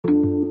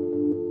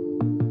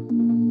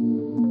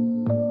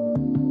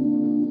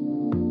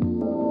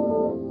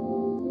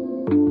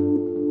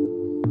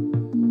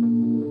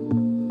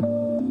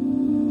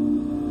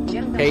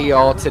Hey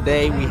y'all,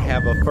 today we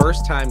have a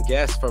first-time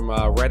guest from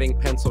Reading,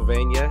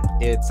 Pennsylvania.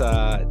 It's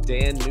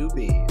Dan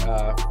Neuby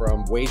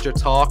from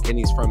WagerTalk, and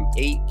he's from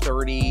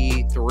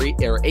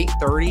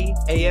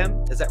 8:30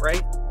 a.m. Is that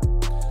right?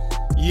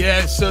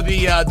 Yeah, so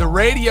the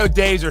radio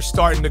days are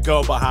starting to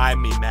go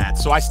behind me, Matt.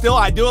 So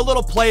I do a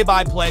little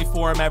play-by-play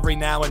for him every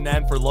now and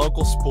then for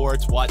local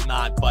sports,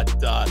 whatnot. But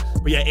yeah,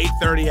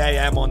 8:30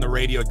 a.m. on the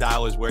radio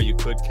dial is where you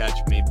could catch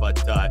me.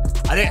 But I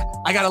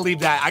gotta leave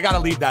that. I gotta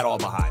leave that all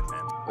behind, man.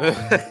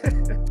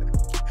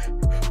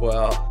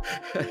 Well,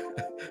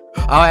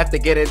 I'll have to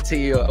get into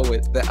you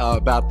with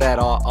about that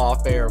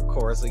off air, of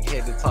course. We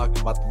came to talk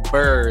about the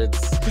birds.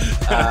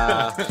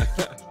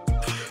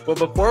 But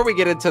before we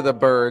get into the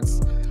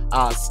birds,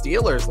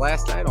 Steelers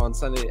last night on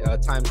Sunday,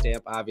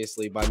 timestamp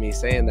obviously by me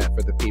saying that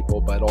for the people,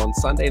 but on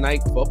Sunday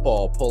Night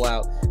Football, pull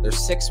out their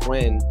 6th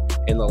win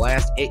in the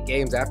last 8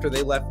 games after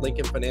they left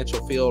Lincoln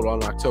Financial Field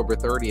on October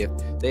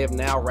 30th. They have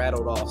now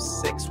rattled off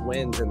 6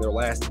 wins in their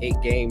last 8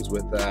 games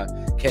with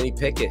Kenny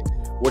Pickett.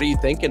 What are you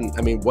thinking?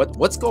 I mean,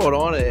 what's going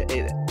on?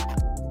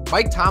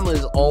 Mike Tomlin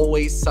is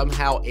always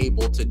somehow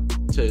able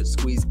to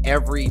squeeze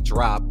every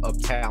drop of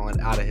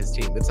talent out of his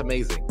team. It's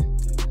amazing.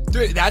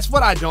 Dude, that's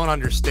what I don't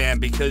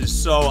understand, because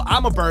so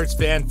I'm a Birds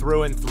fan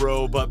through and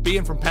through, but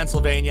being from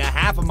Pennsylvania,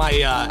 half of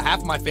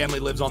my family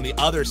lives on the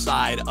other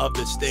side of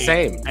the state.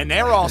 Same. And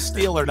they're all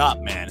Steelered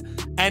up, man.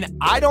 And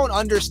I don't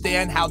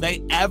understand how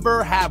they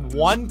ever have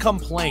one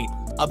complaint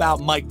about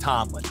Mike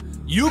Tomlin.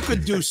 You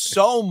could do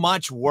so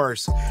much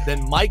worse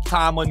than Mike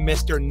Tomlin,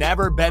 Mr.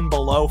 Never Been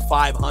Below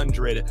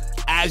 500,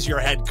 as your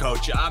head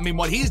coach. I mean,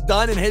 what he's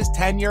done in his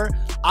tenure,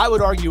 I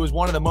would argue, is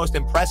one of the most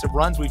impressive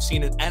runs we've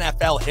seen in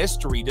NFL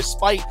history.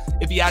 Despite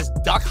if he has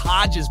Duck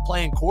Hodges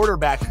playing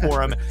quarterback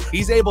for him,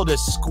 he's able to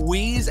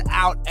squeeze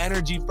out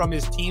energy from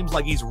his teams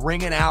like he's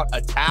wringing out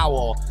a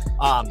towel.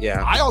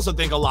 Yeah. I also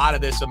think a lot of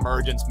this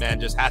emergence,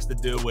 man, just has to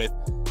do with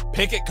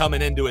Pickett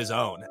coming into his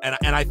own.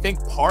 And I think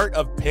part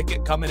of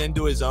Pickett coming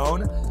into his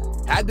own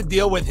had to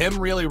deal with him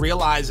really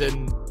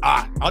realizing,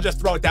 I'll just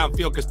throw it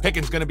downfield because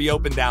Pickens going to be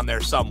open down there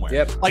somewhere.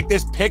 Yep. Like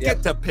this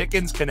Pickett to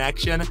Pickens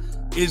connection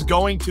is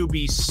going to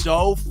be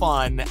so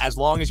fun as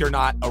long as you're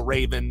not a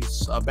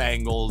Ravens, a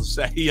Bengals,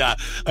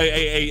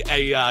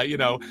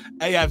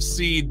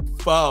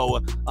 AFC foe.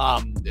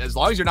 As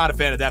long as you're not a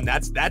fan of them,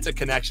 that's a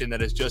connection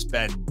that has just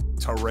been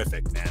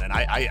terrific, man. And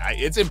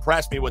it's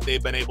impressed me what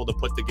they've been able to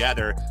put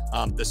together,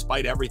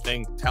 despite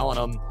everything telling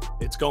them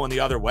it's going the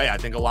other way. I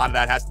think a lot of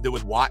that has to do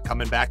with Watt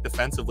coming back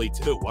defensively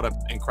too. What an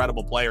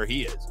incredible player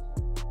he is.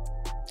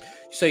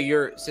 So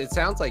it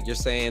sounds like you're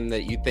saying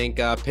that you think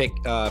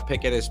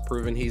Pickett has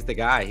proven he's the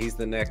guy. He's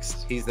the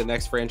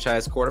next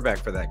franchise quarterback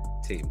for that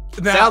team.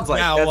 Sounds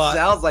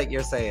like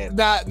you're saying.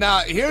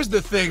 Now here's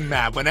the thing,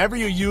 Matt. Whenever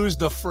you use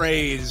the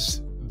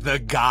phrase "the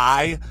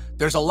guy,"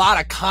 there's a lot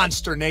of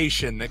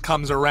consternation that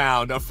comes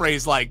around a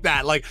phrase like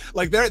that. Like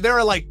there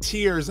are like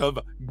tiers of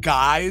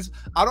guys.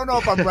 I don't know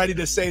if I'm ready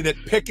to say that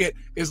Pickett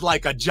is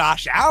like a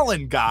Josh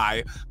Allen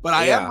guy, but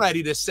I am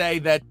ready to say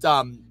that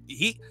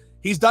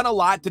he's done a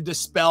lot to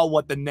dispel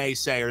what the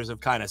naysayers have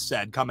kind of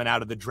said coming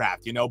out of the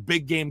draft. You know,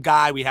 big game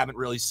guy. We haven't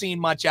really seen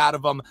much out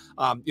of him.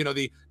 You know,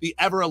 the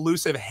ever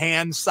elusive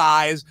hand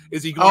size.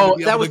 Is he going to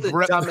be able to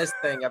grip? That was the dumbest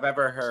thing I've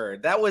ever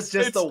heard. That was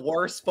just the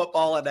worst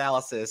football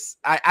analysis.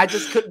 I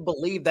just couldn't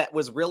believe that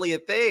was really a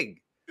thing.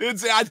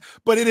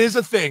 But it is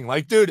a thing.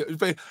 Like, dude,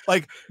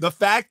 like the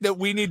fact that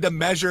we need to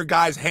measure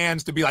guys'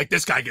 hands to be like,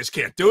 this guy just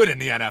can't do it in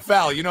the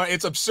NFL. You know,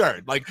 it's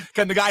absurd. Like,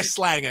 can the guy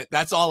slang it?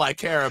 That's all I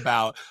care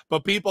about.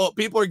 But people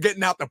are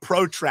getting out the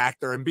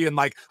protractor and being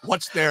like,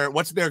 what's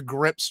their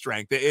grip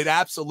strength? It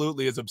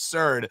absolutely is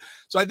absurd.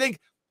 So I think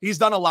he's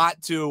done a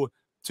lot to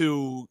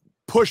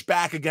push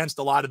back against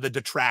a lot of the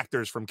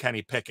detractors from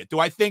Kenny Pickett. Do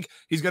I think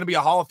he's going to be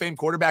a Hall of Fame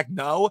quarterback?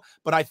 No,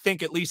 but I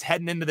think at least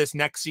heading into this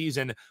next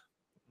season,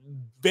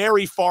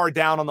 very far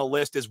down on the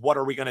list is what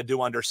are we going to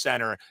do under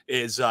center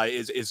is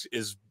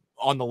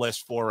on the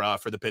list for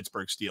the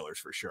Pittsburgh Steelers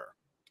for sure.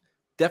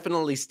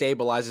 Definitely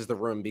stabilizes the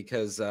room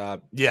because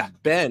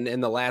Ben in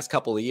the last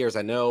couple of years,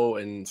 I know,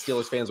 and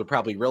Steelers fans were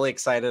probably really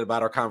excited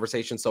about our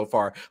conversation so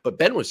far, but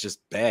Ben was just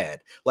bad.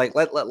 Like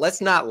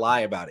let's not lie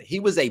about it. He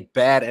was a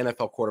bad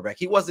NFL quarterback.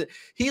 He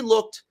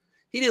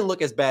didn't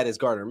look as bad as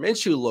Gardner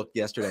Minshew looked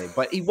yesterday,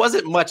 but he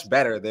wasn't much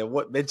better than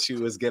what Minshew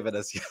was giving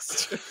us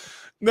yesterday.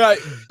 No,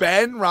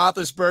 Ben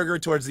Roethlisberger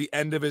towards the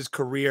end of his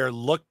career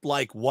looked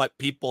like what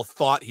people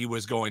thought he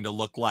was going to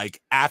look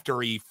like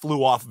after he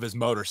flew off of his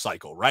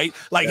motorcycle, right?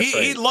 Like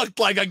he looked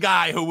like a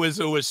guy who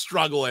was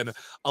struggling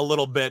a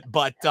little bit,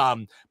 but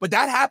that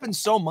happens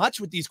so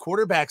much with these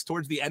quarterbacks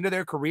towards the end of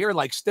their career.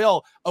 Like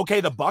still, okay,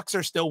 the Bucs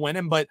are still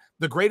winning, but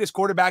the greatest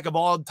quarterback of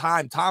all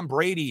time, Tom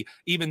Brady,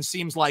 even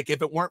seems like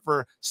if it weren't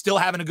for still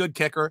having a good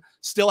kicker,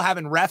 still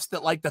having refs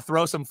that like to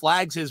throw some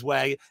flags his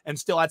way, and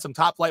still had some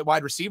top flight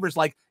wide receivers,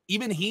 like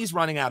even he's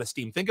running out of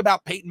steam. Think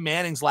about Peyton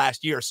Manning's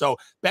last year. So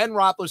Ben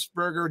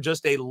Roethlisberger,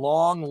 just a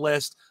long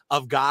list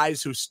of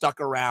guys who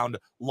stuck around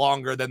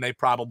longer than they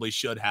probably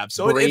should have.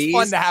 So it's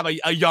fun to have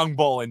a young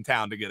bull in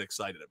town to get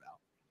excited about.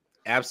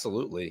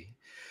 Absolutely.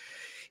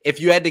 if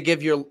you had to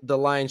give the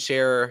lion's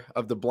share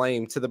of the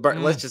blame to the bird,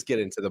 let's just get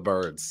into the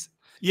birds.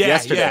 Yeah,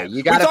 yesterday,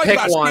 you got to pick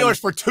about one. Steelers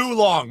for too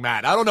long,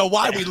 Matt. I don't know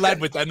why we led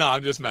with that. No,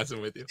 I'm just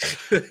messing with you.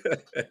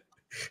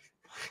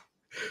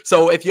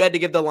 So if you had to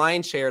give the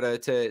lion's share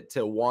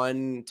to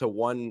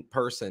one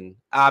person,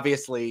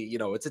 obviously, you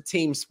know, it's a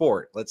team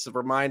sport. Let's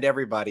remind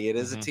everybody it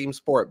is a team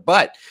sport.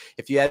 But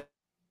if you had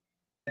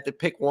to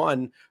pick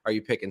one, are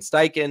you picking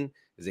Steichen?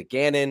 Is it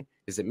Gannon?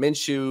 Is it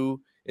Minshew?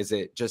 Is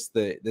it just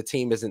the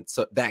team isn't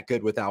that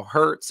good without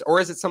Hurts?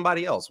 Or is it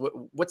somebody else?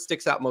 What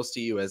sticks out most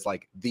to you as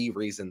like the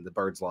reason the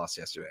Birds lost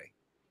yesterday?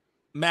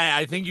 Matt,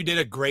 I think you did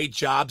a great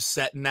job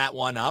setting that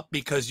one up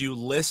because you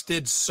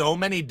listed so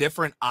many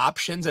different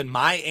options, and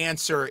my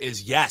answer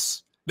is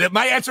yes.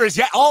 My answer is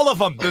yeah. All of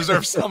them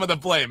deserve some of the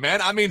blame,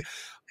 man. I mean,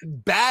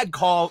 bad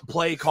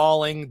play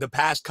calling the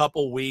past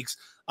couple weeks,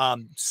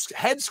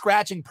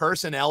 head-scratching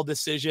personnel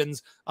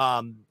decisions,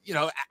 you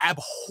know,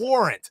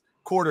 abhorrent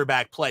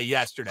quarterback play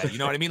yesterday. You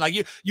know what I mean? Like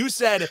you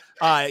said,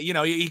 you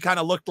know, he kind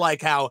of looked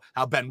like how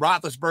Ben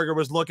Roethlisberger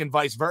was looking,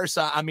 vice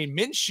versa. I mean,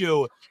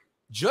 Minshew,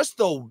 just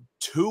the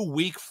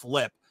 2-week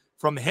flip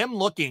from him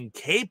looking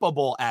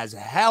capable as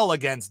hell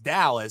against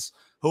Dallas,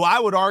 who I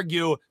would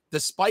argue,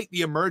 despite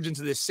the emergence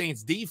of this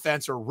Saints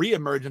defense, or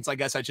reemergence, I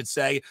guess I should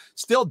say,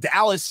 still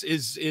Dallas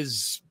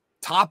is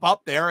top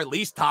up there, at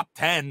least top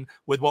 10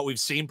 with what we've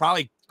seen,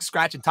 probably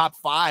scratching top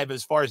 5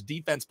 as far as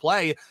defense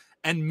play.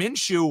 And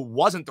Minshew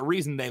wasn't the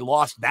reason they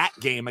lost that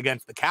game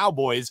against the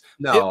Cowboys.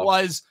 No. It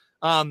was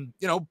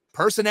you know,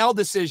 personnel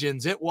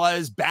decisions. It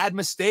was bad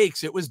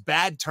mistakes. It was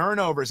bad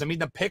turnovers. I mean,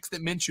 the picks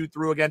that Minshew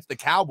threw against the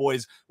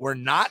Cowboys were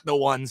not the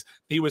ones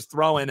he was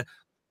throwing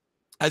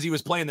as he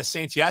was playing the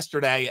Saints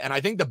yesterday. And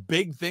I think the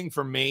big thing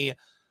for me,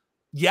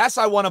 yes,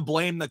 I want to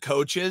blame the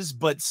coaches,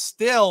 but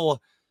still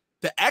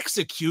the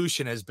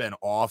execution has been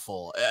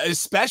awful,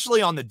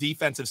 especially on the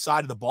defensive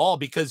side of the ball,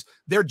 because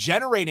they're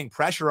generating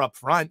pressure up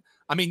front.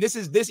 I mean,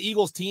 this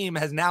Eagles team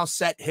has now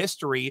set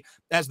history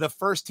as the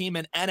first team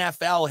in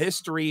NFL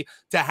history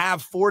to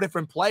have 4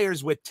 different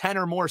players with 10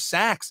 or more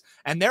sacks.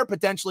 And they're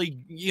potentially,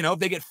 you know, if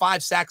they get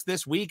 5 sacks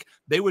this week,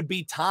 they would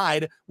be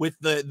tied with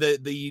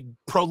the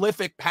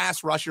prolific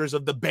pass rushers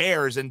of the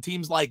Bears and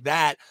teams like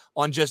that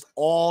on just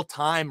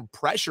all-time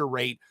pressure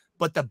rate.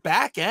 But the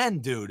back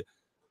end, dude,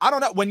 I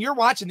don't know. When you're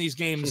watching these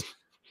games,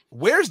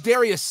 where's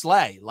Darius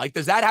Slay? Like,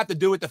 does that have to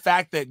do with the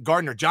fact that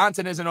Gardner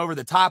Johnson isn't over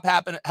the top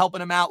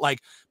helping him out? Like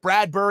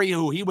Bradbury,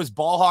 who he was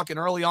ball hawking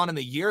early on in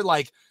the year,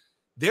 like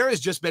there has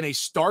just been a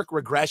stark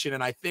regression.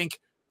 And I think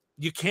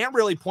you can't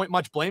really point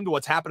much blame to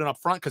what's happening up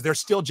front because they're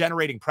still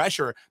generating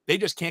pressure. They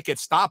just can't get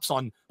stops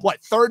on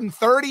what, 3rd and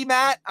 30,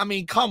 Matt? I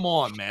mean, come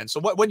on, man. So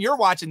when you're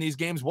watching these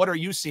games, what are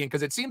you seeing?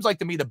 Because it seems like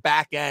to me the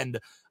back end,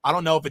 I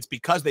don't know if it's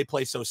because they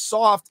play so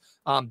soft,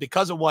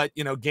 because of what,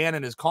 you know,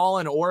 Gannon is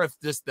calling, or if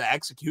just the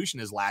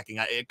execution is lacking.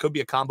 It could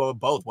be a combo of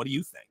both. What do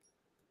you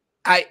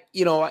think?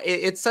 You know,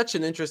 it's such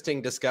an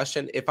interesting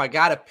discussion. If I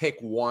got to pick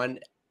one,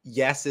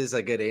 yes is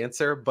a good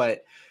answer,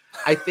 but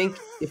I think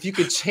if you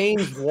could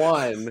change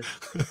one,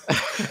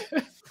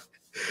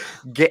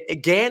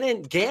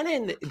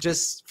 Gannon,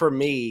 just for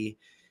me,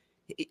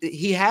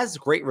 he has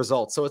great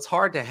results. So it's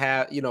hard to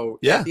have, you know,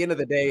 at the end of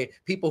the day,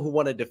 people who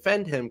want to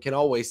defend him can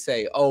always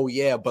say, oh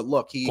yeah, but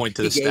look, he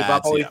gave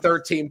up only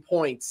 13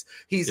 points.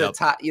 He's a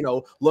top, you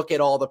know, look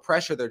at all the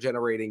pressure they're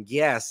generating.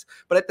 Yes.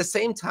 But at the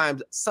same time,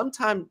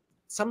 sometimes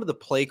some of the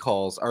play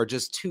calls are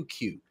just too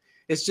cute.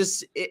 It's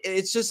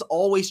just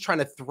always trying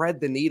to thread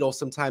the needle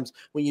sometimes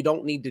when you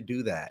don't need to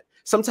do that.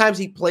 Sometimes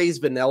he plays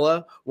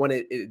vanilla when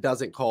it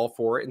doesn't call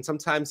for it. And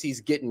sometimes he's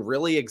getting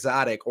really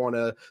exotic on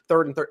a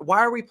 3rd and 3rd.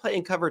 Why are we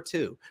playing cover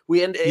 2?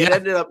 It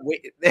ended up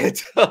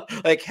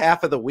like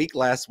half of the week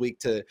last week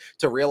to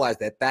realize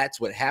that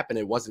that's what happened.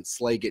 It wasn't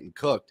Slay getting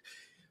cooked,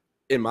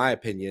 in my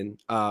opinion.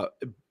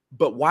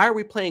 But why are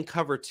we playing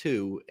cover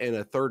 2 in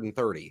a 3rd and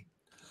 30?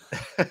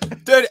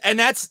 Dude, and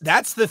that's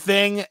the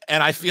thing,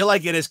 and I feel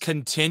like it has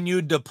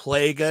continued to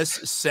plague us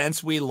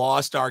since we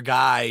lost our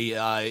guy,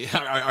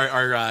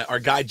 our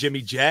guy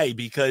Jimmy J,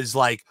 because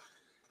like,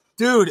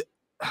 dude,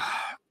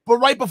 but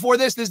right before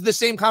this is the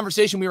same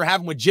conversation we were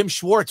having with Jim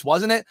Schwartz,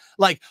 wasn't it?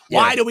 Like,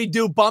 why do we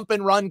do bump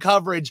and run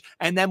coverage,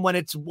 and then when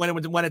it's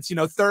you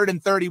know 3rd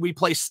and 30, we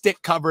play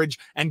stick coverage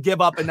and give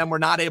up, and then we're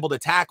not able to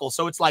tackle?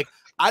 So it's like,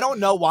 I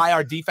don't know why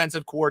our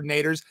defensive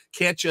coordinators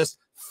can't just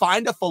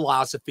find a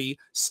philosophy,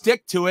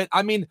 stick to it.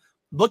 I mean,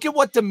 look at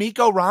what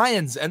DeMeco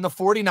Ryans and the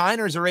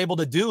 49ers are able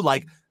to do.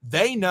 Like,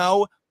 they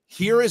know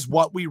here is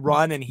what we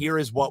run and here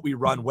is what we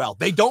run well.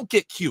 They don't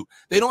get cute.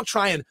 They don't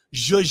try and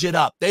zhuzh it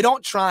up. They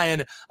don't try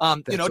and,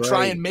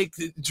 try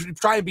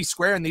and be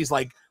square in these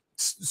like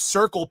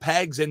circle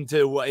pegs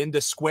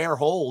into square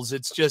holes.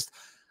 It's just,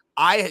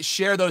 I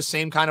share those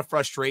same kind of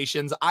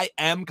frustrations. I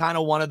am kind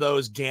of one of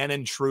those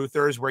Gannon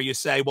truthers where you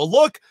say, well,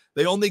 look,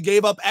 they only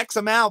gave up X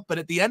amount, but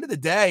at the end of the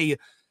day,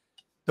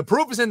 the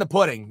proof is in the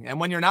pudding. And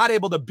when you're not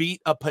able to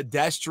beat a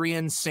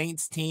pedestrian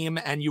Saints team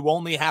and you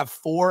only have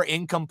 4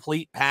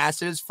 incomplete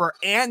passes for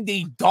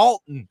Andy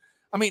Dalton.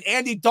 I mean,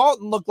 Andy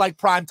Dalton looked like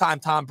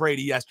primetime Tom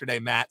Brady yesterday,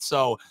 Matt.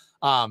 So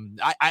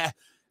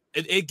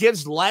it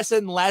gives less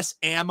and less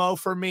ammo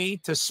for me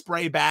to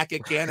spray back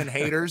at Gannon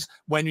haters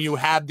when you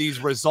have these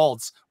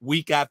results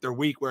week after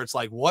week where it's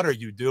like, what are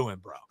you doing,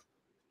 bro?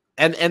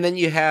 And then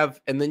you have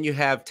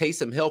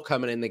Taysom Hill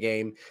coming in the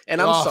game,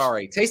 and I'm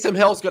sorry, Taysom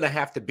Hill's going to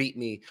have to beat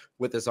me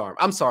with his arm.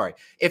 I'm sorry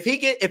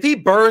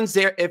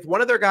if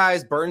one of their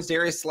guys burns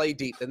Darius Slay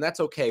deep, then that's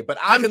okay. But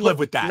I can live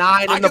with that.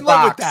 9 in the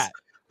box.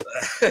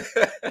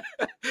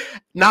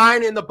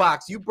 9 in the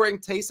box. You bring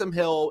Taysom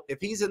Hill,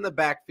 if he's in the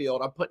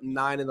backfield, I'm putting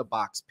 9 in the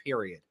box.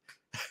 Period.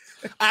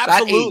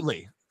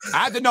 Absolutely.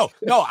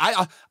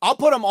 I'll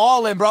put them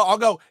all in, bro. I'll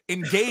go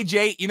engage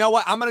 8. You know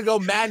what? I'm going to go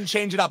mad and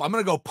change it up. I'm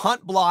going to go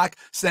punt block,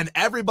 send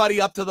everybody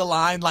up to the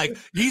line. Like,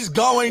 he's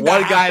going to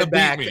have to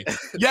beat me.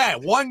 Yeah,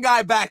 one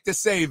guy back to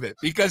save it,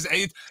 because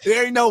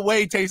there ain't no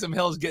way Taysom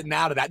Hill's getting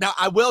out of that. Now,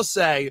 I will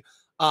say,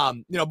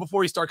 before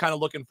we start kind of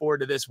looking forward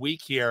to this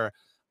week here,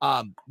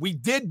 we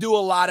did do a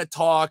lot of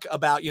talk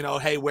about,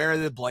 hey, where are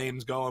the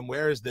blames going?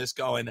 Where is this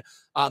going?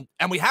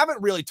 And we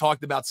haven't really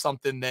talked about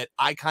something that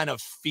I kind of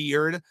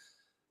feared.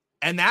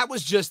 And that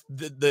was just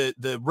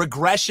the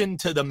regression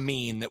to the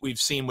mean that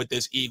we've seen with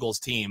this Eagles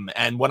team.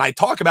 And when I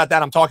talk about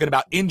that, I'm talking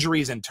about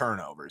injuries and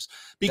turnovers,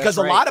 because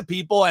a lot of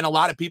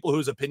people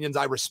whose opinions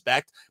I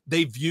respect,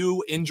 they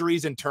view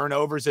injuries and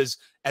turnovers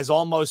as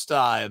almost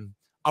a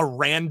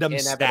random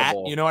stat.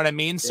 You know what I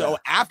mean? Yeah. So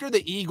after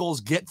the Eagles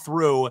get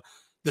through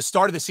the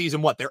start of the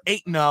season, they're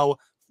 8-0.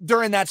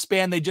 During that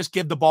span, they just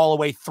give the ball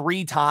away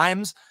 3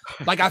 times.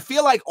 Like, I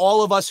feel like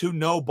all of us who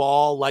know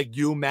ball, like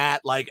you,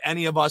 Matt, like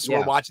any of us who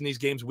are watching these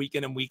games week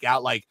in and week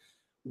out, like,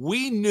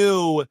 we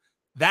knew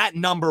that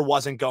number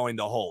wasn't going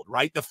to hold,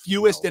 right? The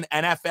fewest in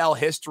NFL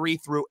history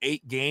through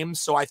 8 games.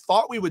 So I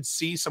thought we would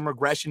see some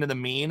regression to the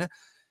mean.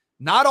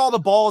 Not all the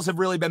balls have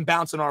really been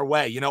bouncing our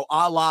way,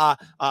 a la,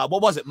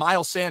 what was it?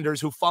 Miles Sanders,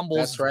 who fumbled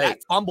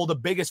the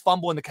biggest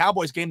fumble in the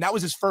Cowboys game. That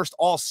was his first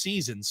all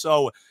season.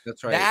 So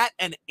that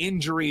and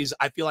injuries,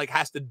 I feel like,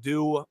 has to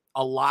do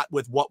a lot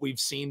with what we've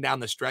seen down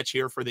the stretch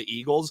here for the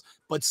Eagles.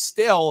 But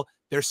still,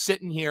 they're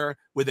sitting here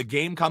with a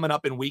game coming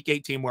up in week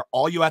 18 where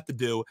all you have to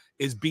do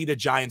is beat a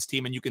Giants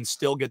team and you can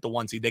still get the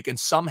 1 seed. They can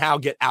somehow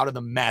get out of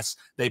the mess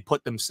they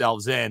put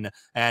themselves in.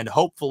 And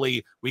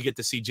hopefully we get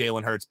to see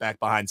Jalen Hurts back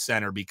behind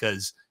center,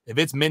 because if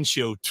it's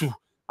Minshew,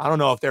 I don't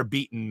know if they're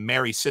beating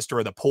Mary's sister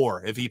of the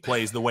poor if he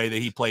plays the way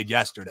that he played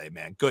yesterday,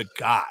 man. Good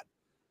God.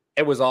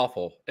 It was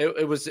awful.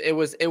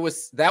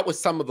 That was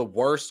some of the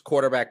worst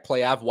quarterback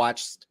play I've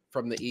watched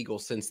from the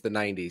Eagles since the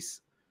 90s.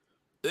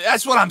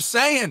 That's what I'm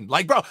saying.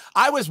 Like, bro,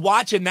 I was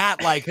watching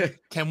that. Like,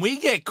 can we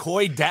get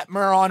Coy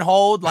Detmer on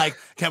hold? Like,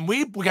 can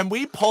we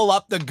pull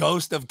up the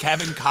ghost of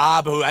Kevin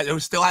Cobb, who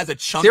still has a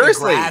chunk of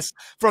grass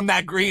from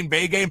that Green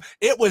Bay game?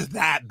 It was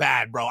that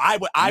bad, bro. I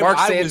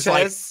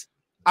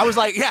was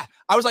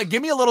like,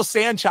 give me a little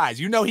Sanchez.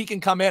 He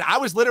can come in. I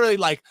was literally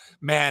like,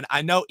 man,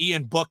 I know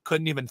Ian Book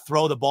couldn't even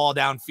throw the ball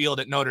downfield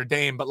at Notre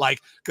Dame, but like,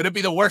 could it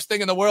be the worst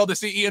thing in the world to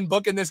see Ian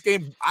Book in this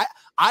game?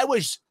 I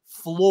was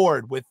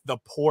floored with the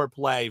poor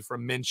play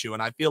from Minshew.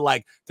 And I feel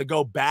like, to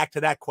go back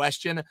to that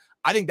question,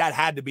 I think that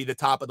had to be the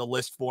top of the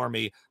list for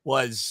me,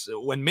 was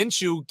when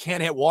Minshew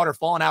can't hit water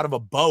falling out of a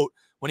boat,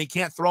 when he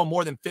can't throw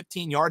more than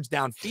 15 yards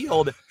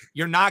downfield,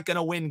 you're not going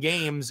to win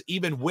games,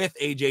 even with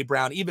A.J.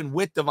 Brown, even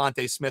with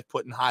Devontae Smith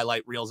putting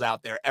highlight reels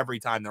out there every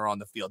time they're on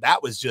the field.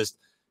 That was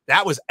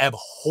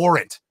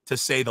abhorrent, to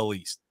say the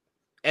least.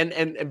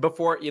 And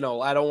before,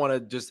 I don't want to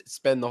just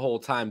spend the whole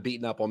time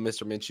beating up on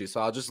Mr. Minshew,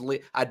 so I'll just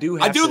I do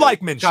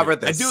like Minshew. Cover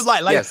this. I do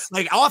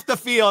like off the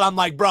field, I'm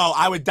like, bro,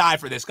 I would die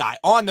for this guy.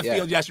 On the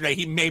field yesterday,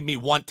 he made me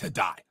want to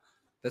die.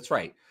 That's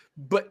right.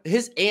 But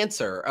his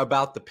answer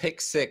about the pick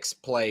 6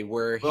 play,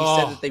 where he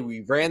said that we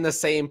ran the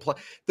same play,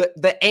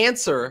 the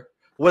answer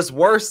was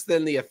worse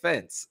than the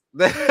offense.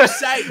 just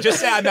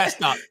say I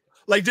messed up.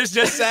 Like, just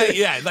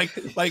say, like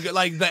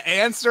the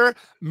answer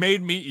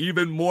made me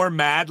even more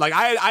mad. Like,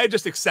 I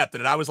just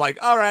accepted it. I was like,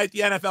 all right, the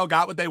NFL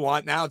got what they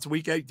want. Now it's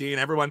week 18,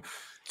 everyone.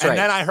 And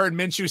then I heard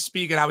Minshew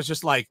speak, and I was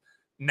just like,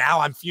 now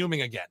I'm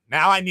fuming again.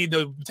 Now I need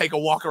to take a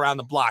walk around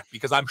the block,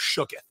 because I'm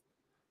shooketh.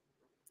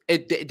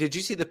 Did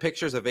you see the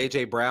pictures of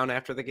A.J. Brown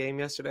after the game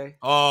yesterday?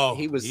 Oh,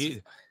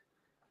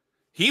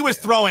 he was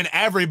throwing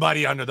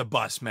everybody under the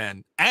bus,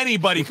 man.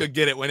 Anybody could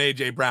get it when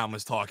A.J. Brown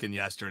was talking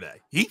yesterday.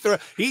 He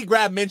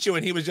grabbed Minshew,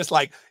 and he was just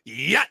like,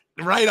 yeah,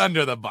 right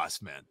under the bus,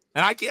 man.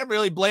 And I can't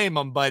really blame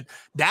him, but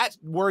that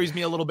worries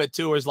me a little bit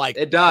too, is like,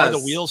 are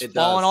the wheels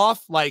falling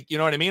off? Like, you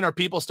know what I mean? Are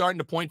people starting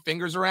to point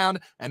fingers around?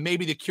 And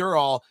maybe the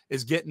cure-all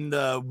is getting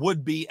the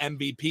would-be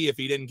MVP if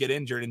he didn't get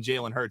injured, and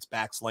Jalen Hurts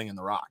back slinging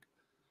the rock.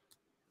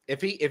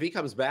 If he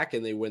comes back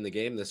and they win the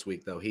game this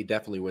week, though, he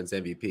definitely wins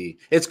MVP.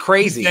 It's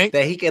crazy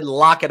that he can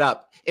lock it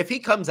up. If he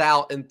comes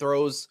out and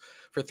throws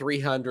for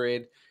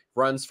 300,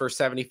 runs for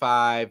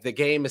 75, the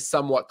game is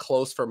somewhat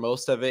close for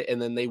most of it, and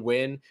then they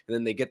win, and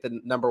then they get the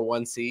number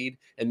 1 seed,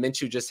 and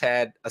Minshew just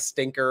had a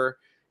stinker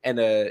And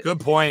good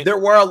point.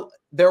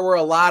 There were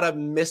a lot of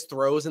missed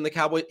throws in the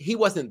Cowboys. He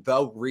wasn't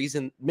the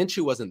reason.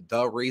 Minshew wasn't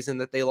the reason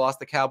that they lost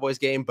the Cowboys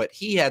game, but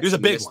he was a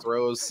big missed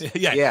throws.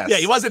 Yeah, yes. Yeah.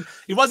 He wasn't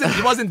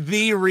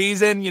the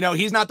reason. You know,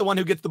 he's not the one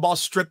who gets the ball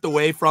stripped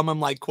away from him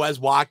like Quez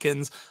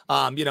Watkins.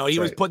 You know, he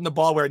was putting the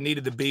ball where it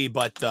needed to be,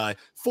 but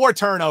 4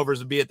 turnovers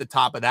would be at the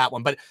top of that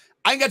one. But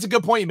I think that's a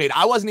good point you made.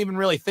 I wasn't even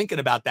really thinking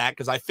about that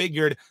because I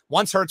figured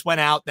once Hurts went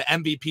out, the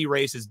MVP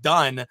race is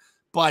done.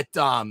 But,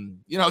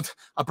 you know,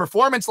 a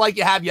performance like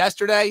you have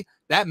yesterday,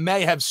 that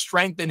may have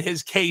strengthened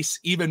his case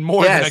even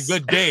more than a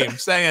good game,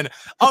 saying,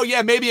 oh,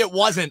 yeah, maybe it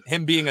wasn't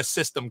him being a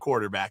system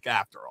quarterback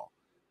after all.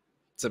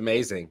 It's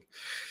amazing.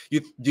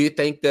 Do you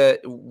think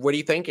that – what do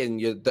you think?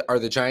 And are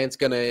the Giants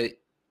going to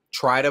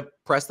try to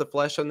press the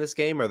flesh on this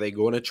game? Are they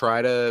going to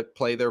try to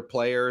play their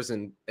players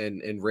and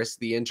risk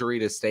the injury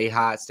to stay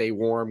hot, stay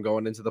warm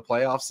going into the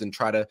playoffs and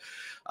try to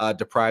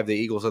deprive the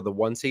Eagles of the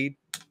 1 seed?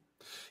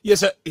 Yeah,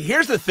 so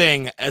here's the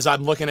thing as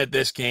I'm looking at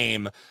this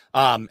game,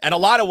 and a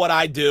lot of what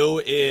I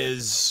do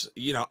is,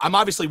 you know, I'm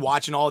obviously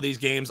watching all of these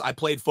games. I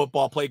played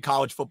football, played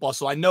college football,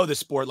 so I know the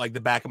sport like the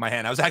back of my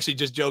hand. I was actually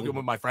just joking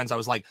with my friends. I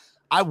was like,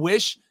 I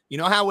wish – you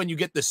know how when you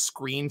get the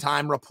screen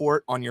time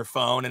report on your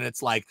phone and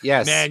it's like,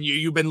 man,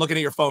 you've been looking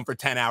at your phone for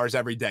 10 hours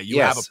every day. You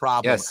have a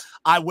problem.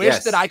 I wish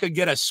that I could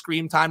get a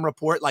screen time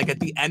report like at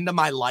the end of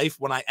my life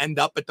when I end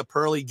up at the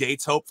pearly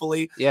gates,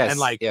 hopefully. And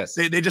like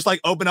they just like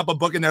open up a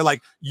book and they're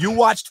like, you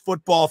watched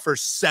football for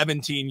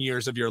 17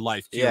 years of your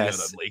life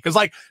cumulatively. Because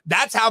like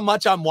that's how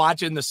much I'm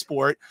watching the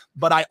sport.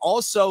 But I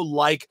also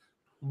like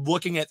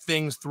looking at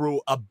things through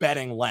a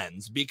betting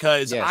lens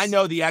because I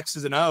know the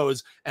X's and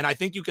O's, and I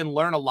think you can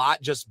learn a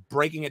lot just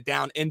breaking it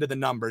down into the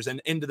numbers and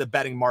into the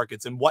betting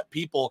markets and what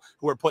people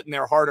who are putting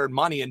their hard-earned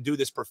money and do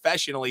this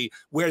professionally,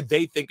 where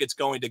they think it's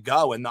going to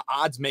go, and the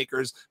odds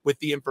makers with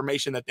the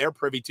information that they're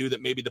privy to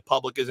that maybe the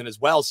public isn't as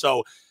well.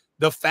 So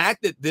the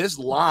fact that this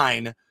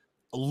line,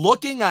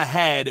 looking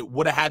ahead,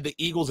 would have had the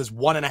Eagles as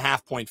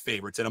 1.5-point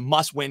favorites in a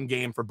must-win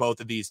game for both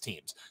of these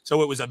teams.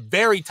 So it was a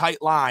very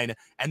tight line.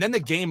 And then the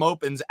game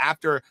opens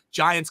after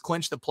Giants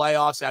clinch the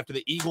playoffs, after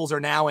the Eagles are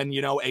now in,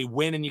 you know, a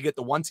win and you get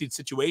the 1 seed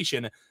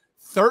situation,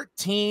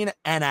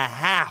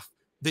 13.5.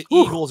 The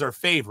Eagles are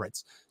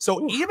favorites.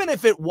 So even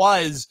if it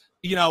was,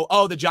 you know,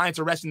 oh, the Giants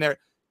are resting there,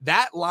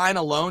 that line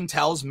alone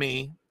tells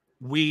me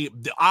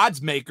the odds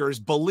makers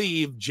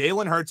believe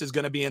Jalen Hurts is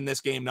going to be in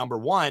this game, number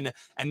one.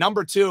 And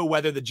number two,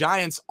 whether the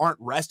Giants aren't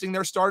resting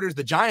their starters,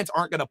 the Giants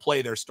aren't going to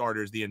play their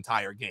starters the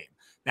entire game.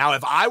 Now,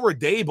 if I were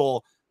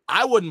Dable,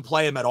 I wouldn't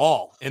play him at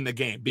all in the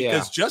game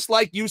because just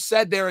like you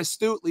said there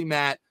astutely,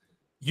 Matt,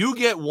 you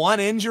get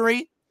one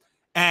injury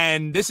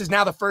and this is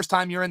now the first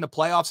time you're in the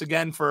playoffs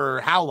again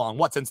for how long?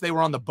 What, since they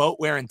were on the boat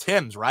wearing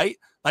Timbs, right?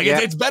 Like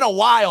it's been a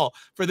while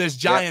for this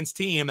Giants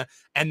team.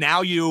 And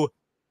now you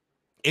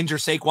injure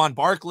Saquon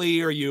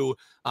Barkley or you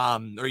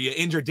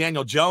injure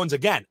Daniel Jones.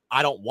 Again,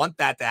 I don't want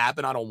that to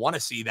happen. I don't want to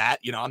see that.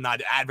 You know, I'm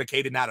not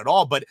advocating that at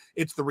all, but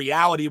it's the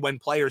reality when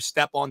players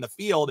step on the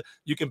field,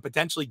 you can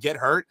potentially get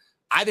hurt.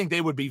 I think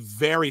they would be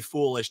very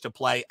foolish to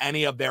play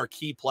any of their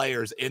key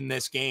players in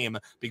this game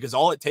because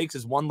all it takes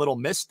is one little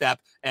misstep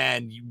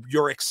and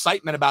your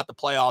excitement about the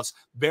playoffs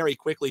very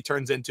quickly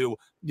turns into,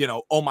 you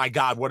know, oh my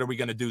God, what are we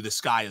going to do? The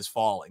sky is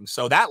falling.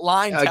 So that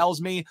line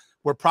tells me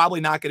we're probably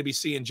not going to be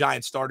seeing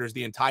Giant starters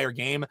the entire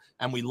game,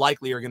 and we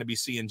likely are going to be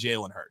seeing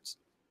Jalen Hurts.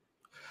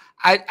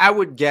 I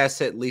would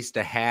guess at least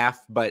a half,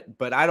 but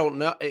I don't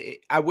know.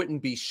 I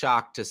wouldn't be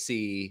shocked to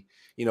see,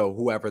 you know,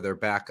 whoever their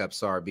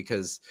backups are,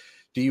 because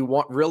do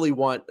you really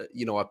want,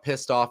 you know, a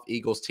pissed off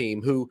Eagles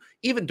team who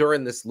even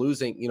during this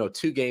losing, you know,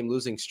 2-game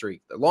losing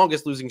streak, the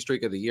longest losing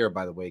streak of the year,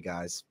 by the way,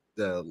 guys,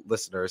 the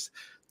listeners,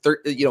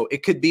 you know,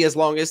 it could be as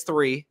long as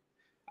 3.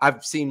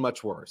 I've seen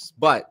much worse,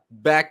 but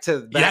back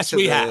to yes,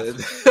 we have.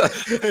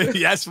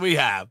 Yes, we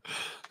have.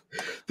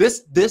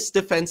 This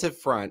defensive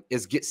front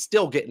is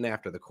still getting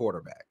after the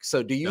quarterback.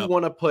 So do you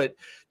want to put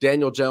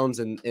Daniel Jones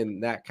in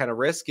that kind of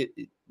risk?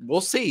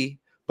 We'll see.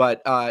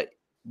 But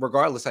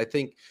regardless, I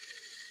think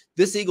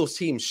this Eagles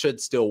team should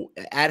still,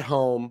 at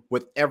home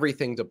with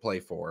everything to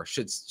play for,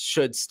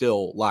 should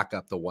still lock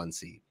up the 1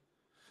 seed.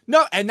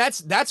 No, and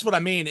that's what I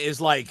mean is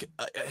like,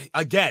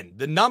 again,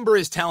 the number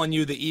is telling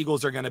you the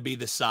Eagles are going to be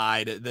the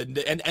side.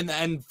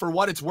 And for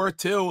what it's worth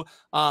too,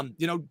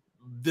 you know,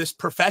 this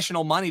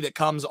professional money that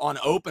comes on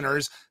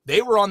openers,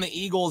 they were on the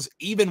Eagles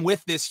even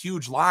with this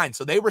huge line.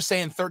 So they were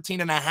saying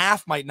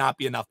 13.5 might not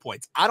be enough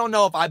points. I don't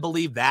know if I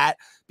believe that,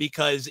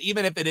 because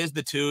even if it is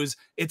the 2s,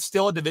 it's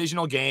still a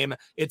divisional game.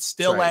 It's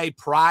still a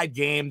pride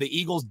game. The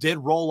Eagles did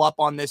roll up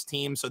on this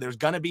team, so there's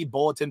going to be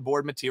bulletin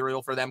board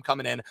material for them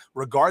coming in,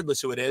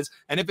 regardless who it is.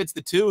 And if it's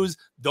the 2s,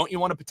 don't you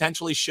want to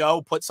potentially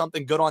put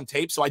something good on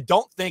tape? So I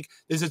don't think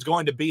this is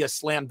going to be a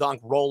slam dunk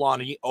roll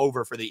on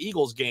over for the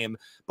Eagles game,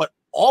 but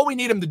all we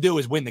need them to do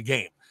is win the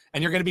game.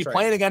 And you're going to be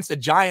playing against a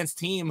Giants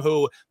team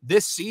who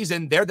this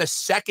season, they're the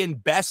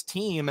second best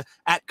team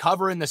at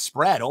covering the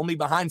spread, only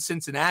behind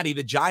Cincinnati.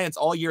 The Giants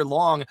all year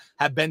long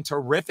have been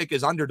terrific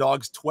as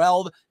underdogs,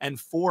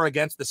 12-4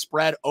 against the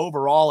spread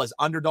overall. As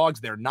underdogs,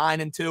 they're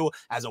 9-2.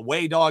 As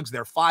away dogs,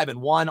 they're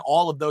 5-1.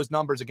 All of those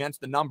numbers against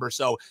the number.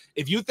 So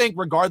if you think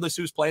regardless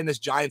who's playing, this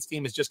Giants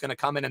team is just going to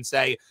come in and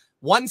say,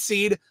 1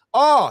 seed,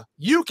 oh,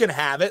 you can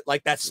have it,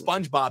 like that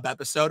SpongeBob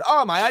episode.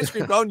 Oh, my ice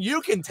cream cone, you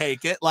can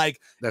take it.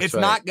 Like, it's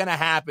not going to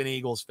happen,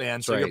 Eagles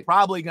fans. So you're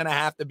probably going to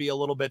have to be a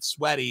little bit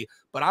sweaty.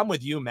 But I'm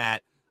with you,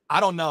 Matt. I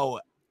don't know.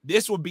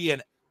 This would be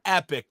an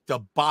epic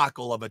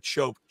debacle of a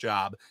choke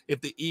job if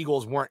the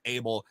Eagles weren't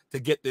able to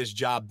get this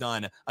job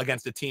done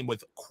against a team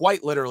with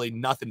quite literally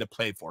nothing to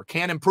play for.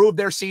 Can't improve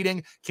their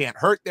seeding, can't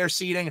hurt their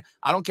seeding.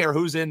 I don't care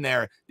who's in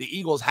there. The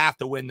Eagles have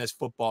to win this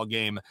football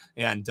game.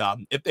 And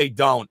if they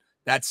don't,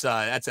 that's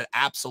an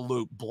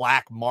absolute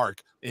black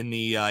mark in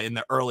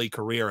the early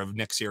career of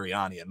Nick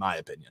Sirianni, in my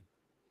opinion.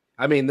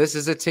 I mean, this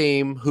is a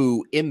team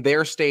who, in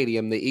their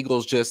stadium, the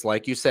Eagles just,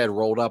 like you said,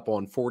 rolled up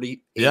on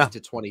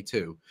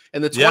 48-22,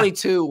 and the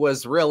 22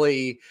 was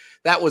really,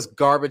 that was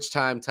garbage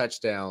time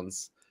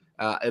touchdowns,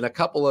 and a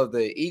couple of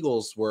the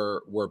Eagles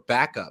were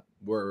backup.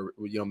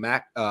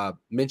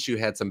 Minshew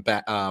had some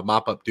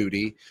mop up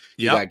duty.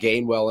 You got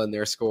Gainwell in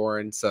there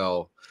scoring,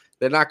 so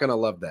they're not going to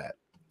love that.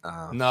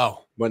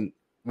 No,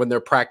 when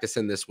they're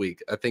practicing this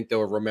week. I think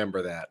they'll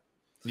remember that.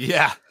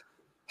 Yeah.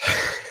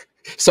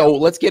 So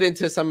let's get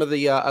into some of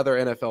the other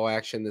NFL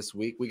action this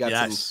week. We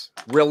got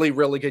some really,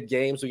 really good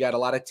games. We got a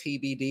lot of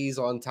TBDs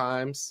on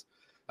times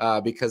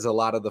because a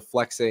lot of the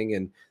flexing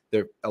and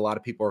a lot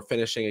of people are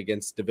finishing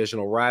against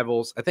divisional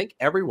rivals. I think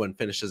everyone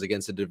finishes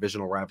against a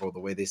divisional rival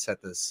the way they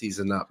set the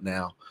season up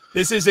now.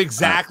 This is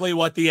exactly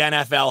what the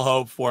NFL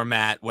hoped for,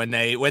 Matt, when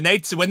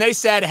they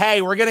said,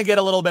 hey, we're going to get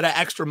a little bit of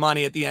extra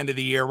money at the end of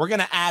the year. We're going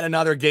to add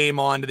another game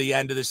on to the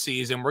end of the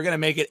season. We're going to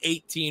make it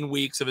 18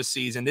 weeks of a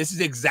season. This is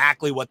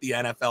exactly what the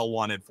NFL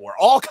wanted for.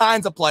 All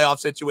kinds of playoff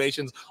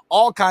situations,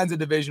 all kinds of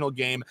divisional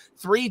game,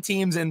 3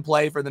 teams in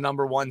play for the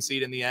 #1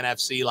 seed in the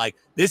NFC. Like,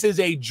 this is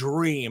a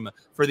dream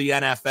for the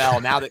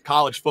NFL. Now that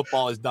college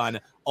football is done,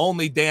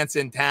 only dance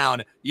in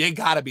town. You ain't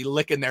got to be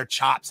licking their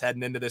chops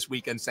heading into this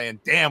weekend saying,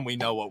 damn, we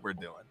know what we're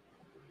doing.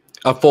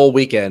 A full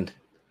weekend.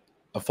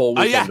 Of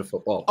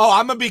football. Oh,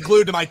 I'm going to be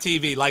glued to my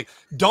TV. Like,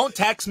 don't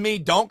text me.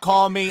 Don't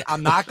call me.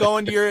 I'm not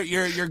going to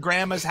your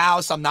grandma's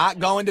house. I'm not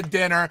going to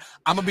dinner.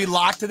 I'm going to be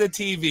locked to the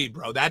TV,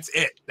 bro. That's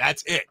it.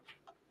 That's it.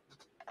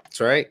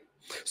 That's right.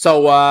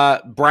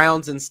 So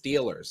Browns and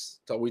Steelers.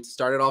 So we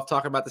started off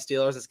talking about the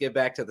Steelers. Let's get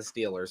back to the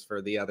Steelers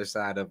for the other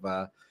side of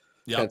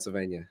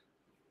Pennsylvania.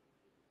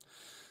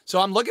 So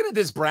I'm looking at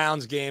this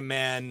Browns game,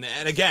 man.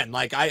 And again,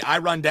 like I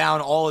run down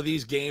all of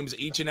these games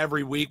each and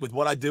every week with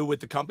what I do with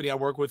the company I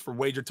work with for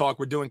WagerTalk.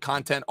 We're doing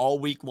content all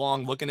week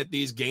long, looking at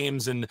these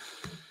games, and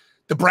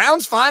the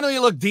Browns finally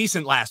looked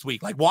decent last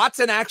week. Like,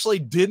 Watson actually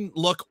didn't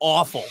look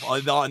awful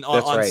on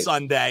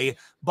Sunday.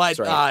 But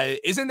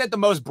isn't that the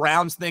most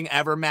Browns thing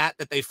ever, Matt,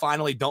 that they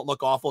finally don't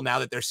look awful now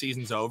that their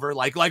season's over?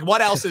 Like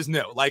what else is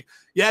new? Like,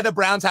 yeah, the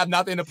Browns have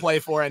nothing to play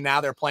for, and now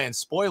they're playing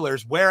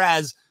spoilers.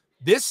 Whereas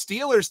this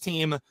Steelers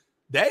team,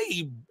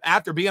 they,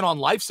 after being on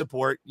life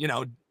support,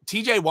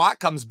 TJ Watt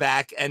comes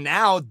back, and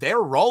now they're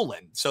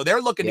rolling. So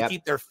they're looking to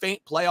keep their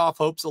faint playoff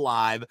hopes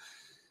alive.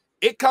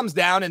 It comes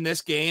down in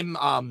this game,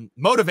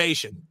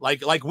 motivation.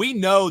 Like we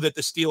know that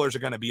the Steelers are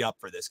going to be up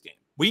for this game.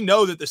 We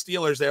know that the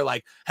Steelers, they're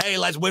like, hey,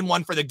 let's win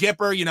one for the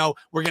Gipper.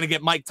 We're going to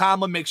get Mike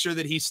Tomlin, make sure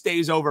that he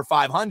stays over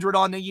 500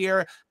 on the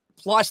year.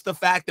 Plus the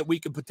fact that we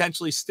could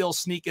potentially still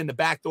sneak in the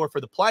back door for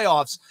the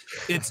playoffs.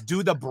 It's,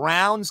 do the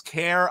Browns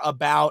care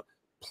about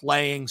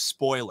playing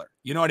spoiler?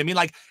 You know what I mean?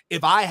 Like,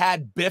 if I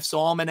had Biff's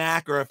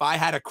almanac or if I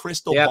had a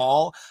crystal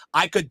ball,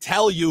 I could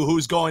tell you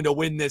who's going to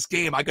win this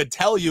game. I could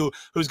tell you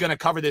who's going to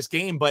cover this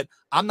game, but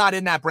I'm not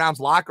in that Browns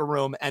locker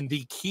room. And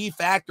the key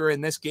factor in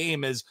this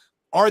game is,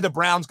 are the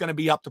Browns going to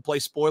be up to play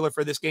spoiler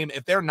for this game?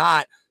 If they're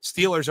not,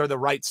 Steelers are the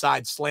right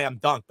side, slam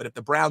dunk. But if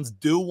the Browns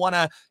do want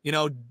to,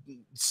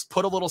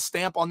 put a little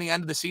stamp on the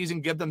end of the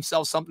season, give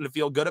themselves something to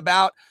feel good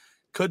about,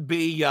 could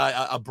be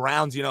a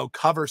Browns,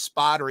 cover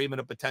spot or even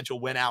a potential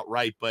win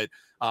outright. But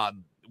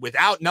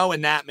without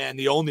knowing that, man,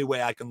 the only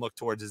way I can look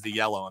towards is the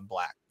yellow and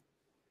black.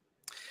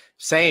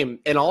 Same.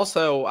 And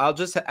also, I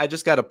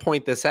just got to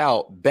point this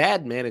out.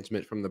 Bad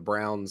management from the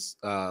Browns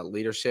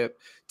leadership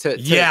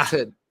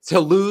to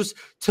lose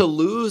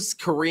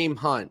Kareem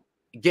Hunt,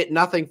 get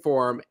nothing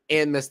for him,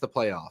 and miss the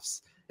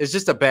playoffs. It's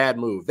just a bad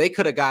move. They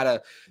could have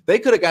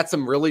got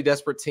some really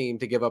desperate team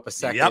to give up a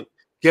second.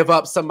 Give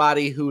up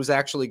somebody who's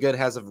actually good,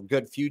 has a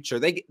good future.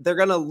 They're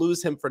going to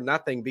lose him for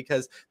nothing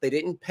because they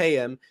didn't pay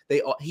him.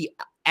 He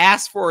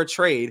asked for a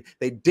trade.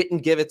 They didn't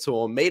give it to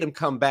him, made him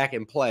come back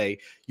and play.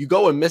 You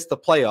go and miss the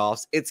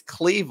playoffs. It's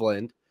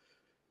Cleveland.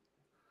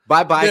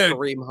 Bye-bye,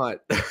 Kareem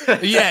Hunt.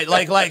 Yeah,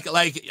 like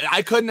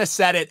I couldn't have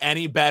said it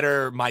any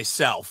better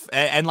myself.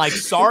 And like,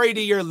 sorry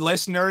to your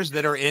listeners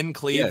that are in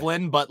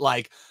Cleveland, but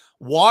like,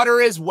 water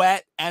is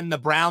wet and the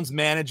Browns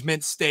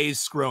management stays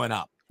screwing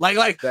up.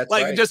 That's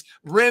right. Just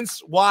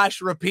rinse,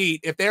 wash,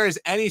 repeat. If there is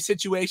any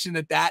situation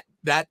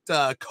that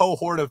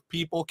cohort of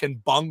people can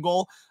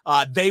bungle,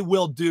 they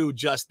will do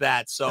just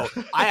that. So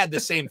I had the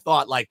same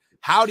thought, like,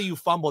 how do you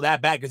fumble that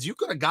bad? Because you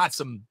could have got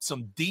some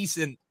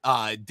decent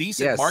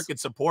market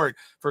support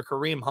for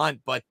Kareem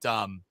Hunt, but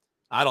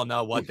I don't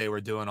know what they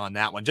were doing on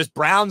that one. Just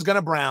Brown's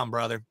gonna Brown,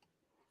 brother.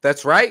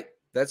 That's right.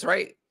 That's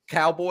right.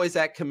 Cowboys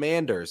at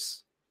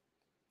Commanders.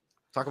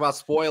 Talk about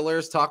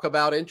spoilers. Talk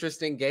about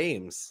interesting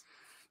games.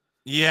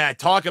 Yeah,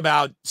 talk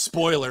about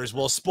spoilers.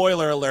 Well,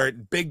 spoiler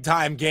alert, big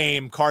time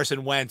game.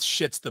 Carson Wentz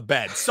shits the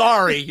bed.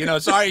 Sorry,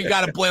 sorry you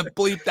got to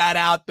bleep that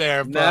out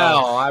there. Bro.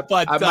 No, I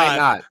might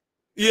not.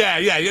 Yeah,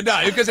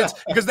 because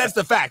that's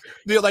the fact.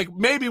 Like,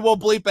 maybe we'll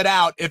bleep it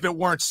out if it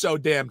weren't so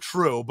damn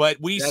true. But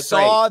we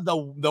saw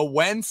the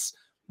Wentz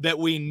that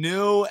we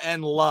knew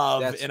and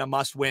loved in a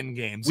must-win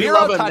game.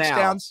 0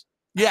 touchdowns.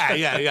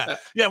 Yeah.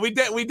 We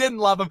didn't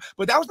love him,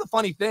 but that was the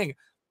funny thing.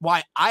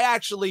 Why I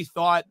actually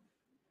thought,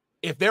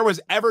 if there was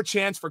ever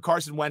chance for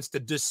Carson Wentz to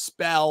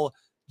dispel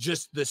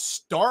just the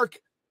stark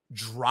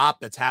drop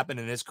that's happened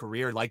in his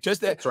career, like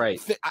just that. That's right.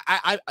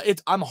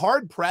 I'm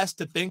hard pressed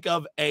to think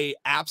of a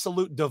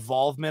absolute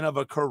devolvement of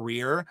a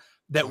career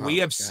that we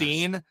have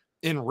seen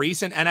in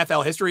recent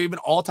NFL history, even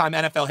all-time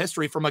NFL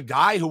history, from a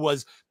guy who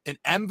was an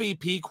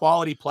MVP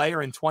quality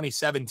player in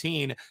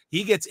 2017.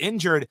 He gets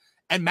injured,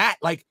 and Matt,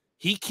 like,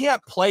 he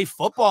can't play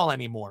football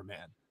anymore,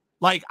 man.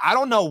 Like, I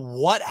don't know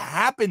what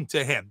happened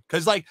to him,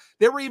 because, like,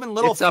 there were even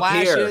little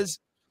flashes.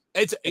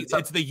 It's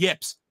the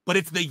yips, but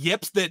it's the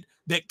yips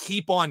that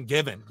keep on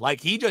giving. Like,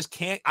 he just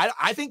can't.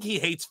 I think he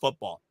hates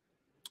football.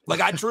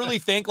 Like, I truly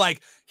think,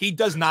 like, he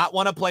does not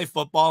want to play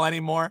football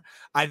anymore.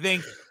 I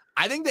think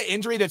the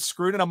injury that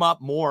screwed him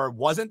up more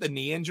wasn't the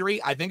knee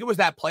injury. I think it was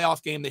that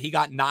playoff game that he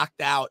got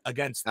knocked out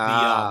against the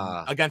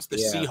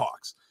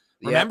Seahawks.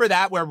 Remember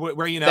that where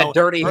that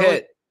dirty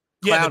hit.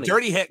 Yeah, the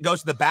dirty hit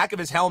goes to the back of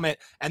his helmet,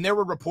 and there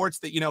were reports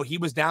that, he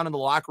was down in the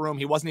locker room.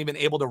 He wasn't even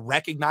able to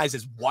recognize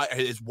his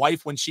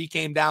wife when she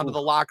came down to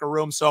the locker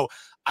room. So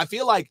I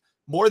feel like,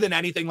 more than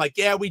anything, like,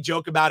 yeah, we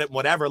joke about it and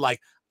whatever. Like,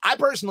 I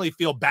personally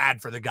feel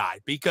bad for the guy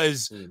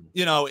because,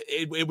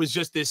 it was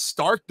just this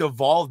stark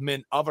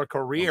devolvement of a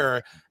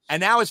career. And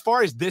now, as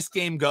far as this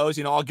game goes,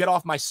 I'll get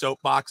off my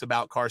soapbox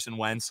about Carson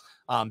Wentz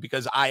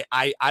because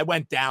I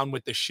went down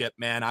with the ship,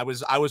 man. I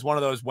was one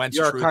of those Wentz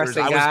truthers.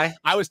 Carson guy?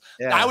 I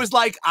was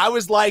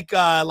like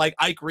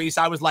Ike Reese.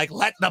 I was like,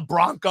 let the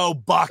Bronco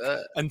buck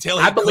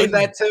until he believe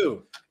that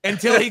too.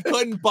 Until he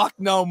couldn't buck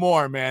no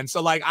more, man.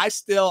 So, like,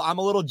 I'm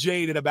a little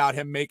jaded about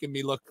him making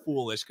me look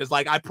foolish, because,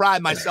 like, I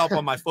pride myself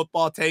on my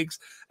football takes,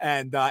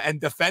 and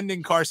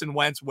defending Carson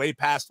Wentz way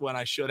past when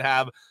I should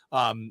have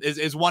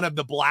is one of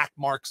the black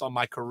marks on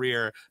my career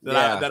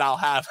that I'll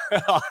have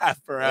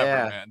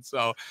forever, man.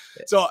 So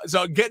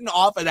getting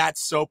off of that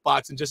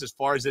soapbox, and just as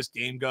far as this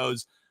game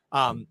goes,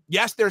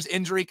 yes, there's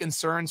injury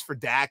concerns for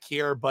Dak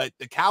here, but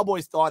the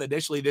Cowboys thought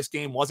initially this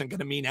game wasn't going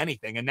to mean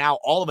anything. And now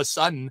all of a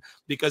sudden,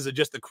 because of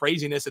just the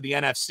craziness of the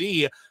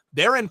NFC,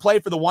 they're in play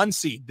for the 1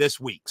 seed this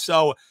week.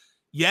 So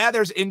yeah,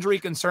 there's injury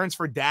concerns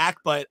for Dak,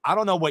 but I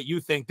don't know what you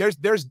think.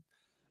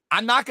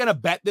 I'm not going to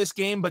bet this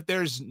game, but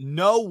there's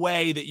no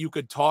way that you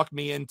could talk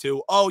me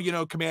into,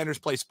 Commanders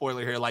play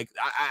spoiler here. Like,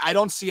 I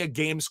don't see a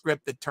game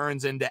script that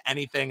turns into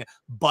anything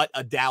but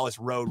a Dallas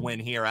road win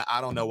here.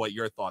 I don't know what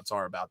your thoughts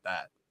are about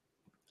that.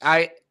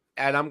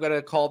 I'm going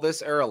to call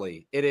this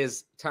early. It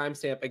is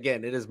timestamp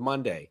again. It is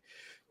Monday.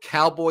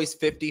 Cowboys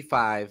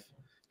 55,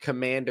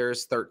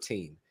 Commanders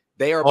 13.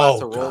 They are about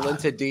to roll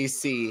into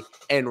DC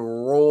and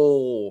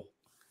roll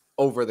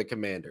over the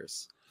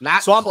Commanders.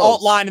 So I'm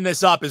outlining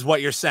this up, is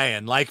what you're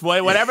saying. Like,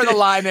 whatever the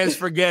line is,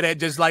 forget it.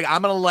 Just, like,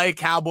 I'm going to lay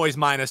Cowboys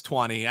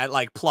 -20 at,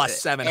 like,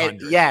 plus 700.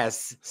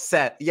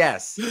 Set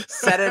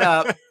it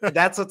up.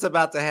 That's what's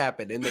about to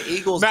happen. And the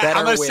Eagles Matt, better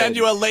I'm going to win. send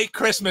you a late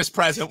Christmas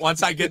present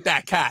once I get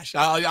that cash.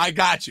 I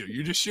got you.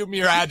 You just shoot me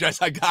your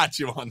address. I got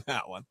you on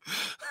that one.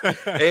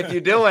 If you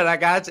do it, I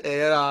got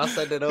you. I'll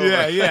send it over.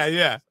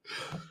 Yeah.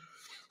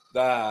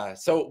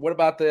 So what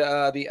about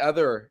the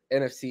other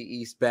NFC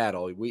East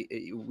battle?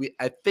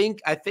 I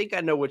think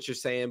I know what you're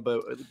saying,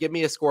 but give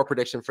me a score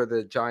prediction for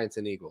the Giants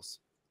and Eagles.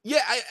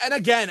 Yeah, and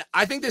again,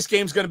 I think this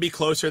game's going to be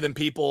closer than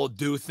people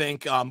do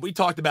think. We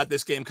talked about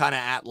this game kind of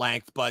at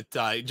length, but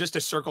just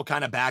to circle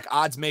kind of back,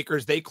 odds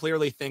makers, they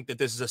clearly think that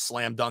this is a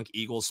slam dunk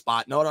Eagles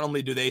spot. Not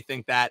only do they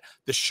think that,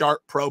 the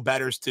sharp pro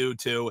bettors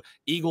too.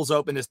 Eagles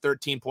opened as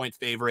 13-point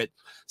favorite.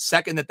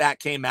 Second that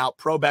came out,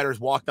 pro bettors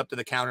walked up to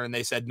the counter and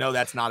they said, no,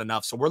 that's not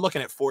enough. So we're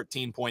looking at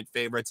 14-point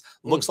favorites.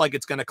 Looks like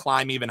it's going to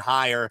climb even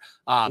higher.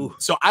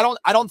 So I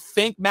don't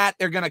think, Matt,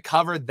 they're going to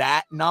cover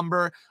that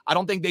number. I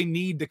don't think they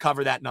need to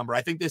cover that number.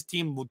 I think this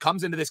team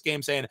comes into this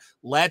game saying,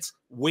 let's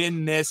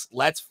win this.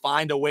 Let's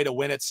find a way to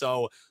win it.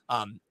 So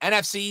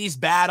NFC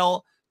East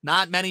battle,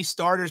 not many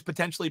starters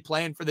potentially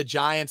playing for the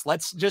Giants.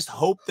 Let's just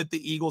hope that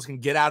the Eagles can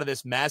get out of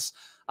this mess.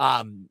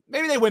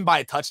 Maybe they win by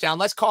a touchdown.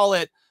 Let's call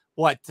it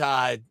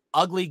 10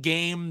 ugly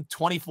game,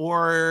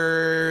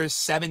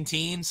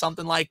 24-17,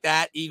 something like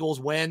that. Eagles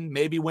win,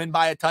 maybe win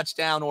by a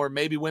touchdown or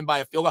maybe win by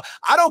a field goal.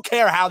 I don't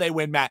care how they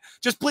win, Matt.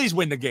 Just please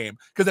win the game.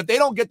 Because if they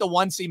don't get the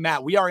 1 seed,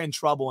 Matt, we are in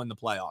trouble in the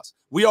playoffs.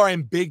 We are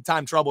in big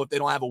time trouble if they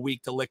don't have a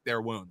week to lick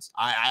their wounds.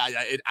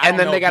 And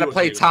then they got to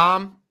play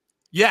Tom.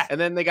 Yeah. And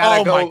then they got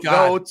to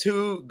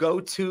go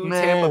to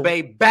Tampa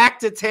Bay, back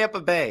to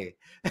Tampa Bay.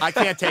 I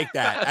can't take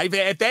that.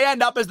 If they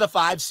end up as the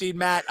 5 seed,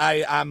 Matt,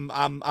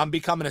 I'm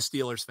becoming a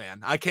Steelers fan.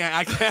 I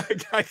can't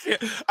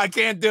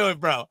do it,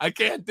 bro. I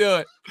can't do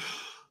it.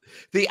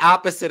 The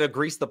opposite of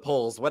grease the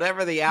polls.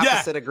 Whatever the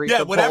opposite of grease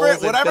the whatever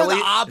polls. Whatever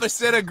the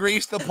opposite of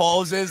grease the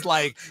polls is,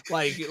 get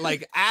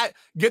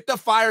the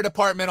fire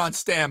department on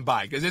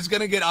standby because it's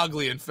gonna get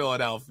ugly in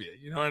Philadelphia.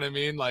 You know what I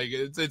mean? Like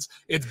it's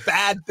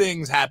bad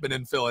things happen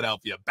in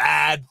Philadelphia.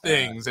 Bad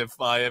things if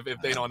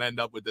they don't end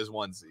up with this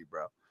 1 seed,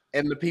 bro.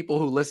 And the people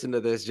who listen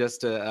to this,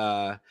 just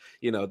to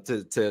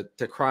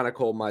to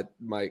chronicle my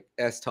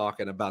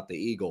talking about the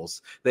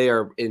Eagles, they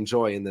are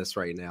enjoying this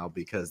right now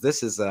because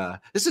this is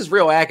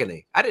real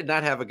agony. I did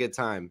not have a good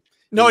time.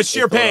 No, it's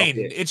sheer pain.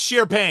 It's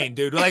sheer pain,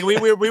 dude. Like we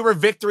were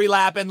victory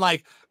lapping.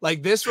 Like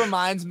this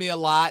reminds me a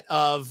lot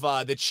of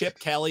the Chip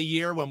Kelly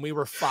year when we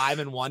were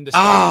 5-1 to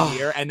start the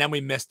year, and then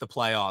we missed the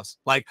playoffs.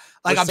 Like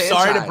I'm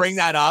sorry to bring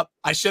that up.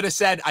 I should have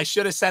sent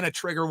a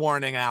trigger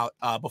warning out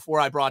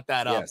before I brought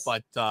that up.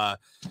 But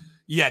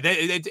yeah,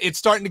 it's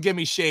starting to give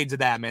me shades of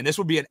that, man. This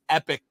would be an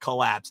epic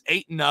collapse.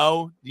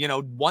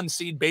 8-0, 1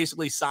 seed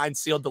basically signed,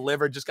 sealed,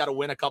 delivered. Just got to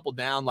win a couple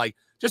down. Like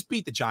just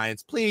beat the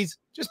Giants, please.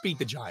 Just beat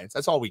the Giants.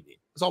 That's all we need.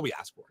 That's all we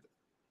ask for.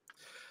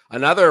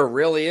 Another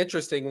really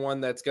interesting one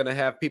that's going to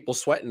have people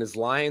sweating is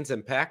Lions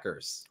and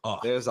Packers. Oh.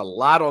 There's a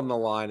lot on the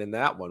line in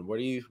that one. What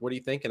are you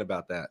thinking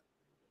about that?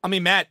 I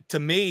mean, Matt, to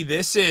me,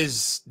 this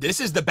is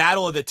the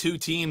battle of the 2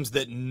 teams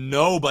that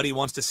nobody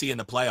wants to see in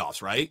the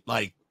playoffs, right?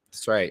 Like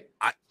that's right.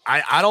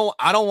 I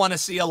don't want to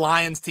see a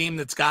Lions team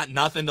that's got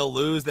nothing to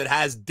lose, that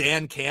has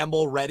Dan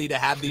Campbell ready to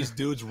have these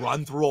dudes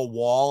run through a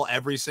wall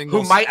every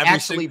single. Who might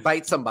actually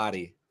bite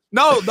somebody.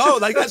 No,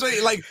 like that's what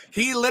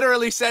he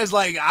literally says,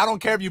 like, I don't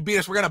care if you beat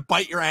us, we're gonna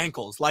bite your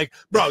ankles. Like,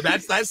 bro,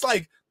 that's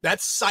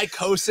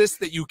psychosis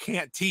that you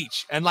can't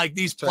teach. And like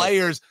these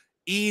players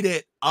eat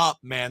it up,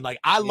 man. Like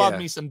I love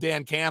me some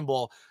Dan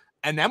Campbell.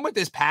 And then with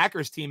this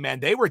Packers team,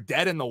 man, they were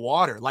dead in the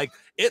water. Like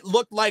it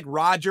looked like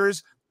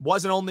Rodgers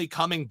wasn't only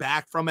coming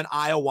back from an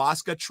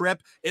ayahuasca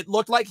trip, it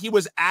looked like he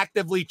was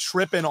actively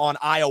tripping on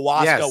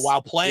ayahuasca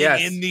while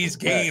playing in these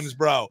games,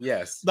 bro.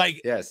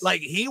 Like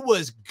he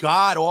was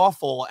god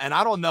awful. And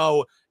I don't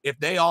know if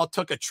they all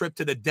took a trip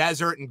to the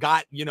desert and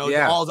got,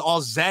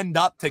 all zenned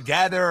up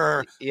together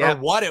or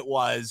what it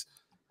was.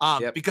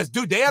 Because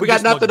dude, we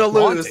got nothing to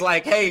lose.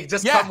 Like, hey,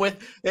 just come with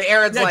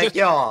Aaron's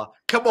y'all,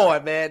 come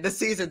on, man. The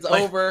season's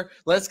over.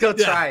 Let's go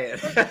try it.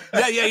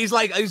 He's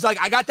like,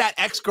 I got that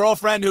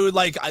ex-girlfriend who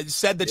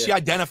said that she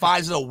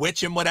identifies as a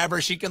witch and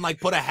whatever. She can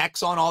put a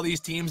hex on all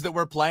these teams that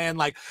we're playing.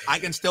 Like, I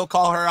can still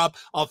call her up.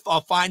 I'll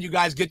find you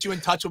guys, get you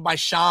in touch with my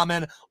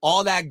shaman,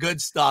 all that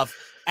good stuff.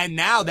 And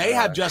now they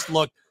have just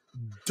looked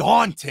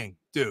daunting,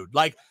 dude.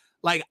 Like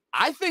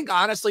I think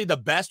honestly the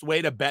best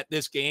way to bet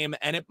this game,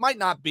 and it might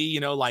not be,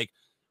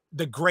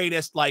 the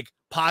greatest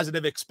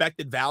positive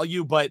expected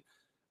value, but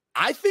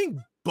I think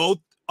both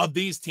of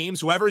these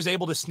teams, whoever is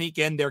able to sneak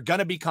in, they're going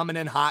to be coming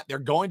in hot. They're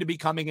going to be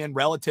coming in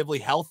relatively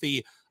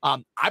healthy.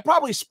 I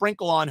probably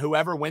sprinkle on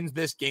whoever wins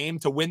this game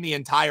to win the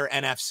entire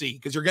NFC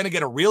because you're going to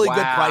get a really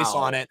good price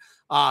on it.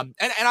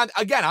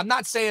 Again, I'm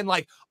not saying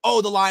the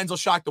Lions will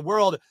shock the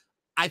world.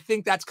 I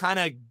think that's kind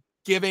of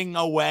giving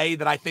away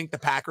that I think the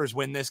Packers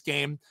win this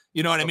game.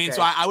 You know what I mean?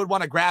 So I would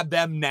want to grab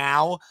them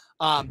now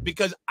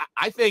because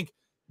I think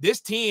this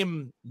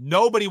team,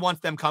 nobody wants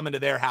them coming to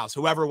their house,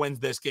 whoever wins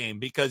this game,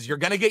 because you're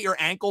going to get your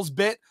ankles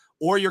bit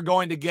or you're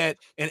going to get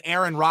an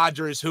Aaron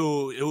Rodgers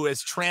who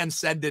has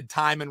transcended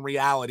time and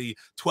reality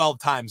 12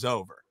 times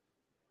over.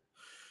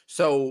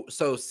 So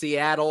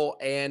Seattle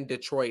and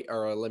Detroit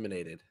are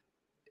eliminated.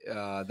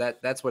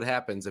 That's what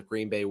happens if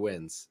Green Bay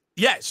wins.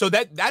 Yeah, so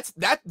that's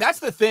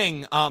the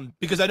thing,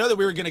 because I know that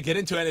we were going to get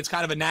into it. It's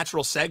kind of a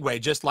natural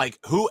segue, just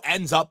who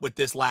ends up with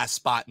this last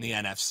spot in the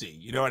NFC.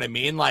 You know what I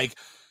mean?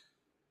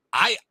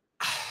 I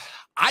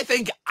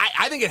think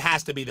it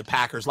has to be the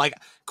Packers.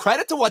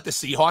 Credit to what the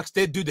Seahawks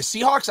did. Dude, the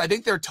Seahawks, I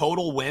think their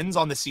total wins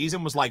on the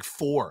season was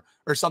 4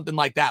 or something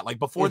like that.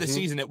 Before the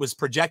season, it was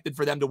projected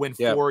for them to win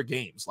 4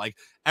 games.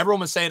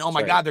 Everyone was saying, oh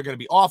my God, they're going to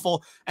be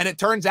awful. And it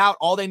turns out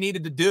all they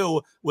needed to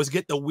do was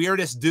get the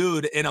weirdest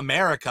dude in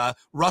America,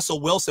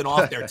 Russell Wilson,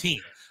 off their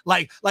team.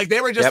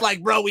 They were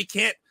just bro,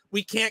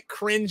 we can't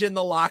cringe in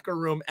the locker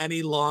room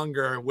any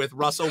longer with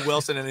Russell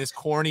Wilson and his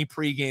corny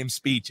pregame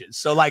speeches.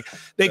 So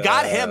they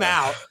got him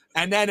out.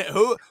 And then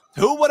who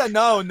would have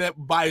known that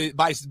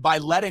by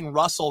letting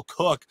Russell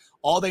cook,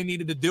 all they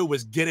needed to do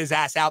was get his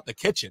ass out the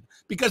kitchen,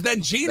 because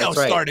then Geno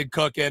started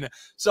cooking.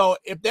 So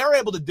if they're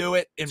able to do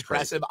it,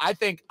 impressive. I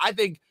think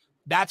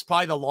that's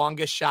probably the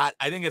longest shot.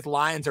 I think it's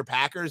Lions or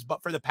Packers,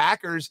 but for the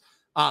Packers,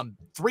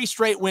 3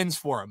 straight wins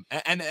for him.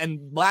 And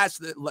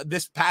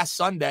this past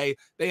Sunday,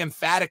 they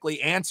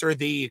emphatically answer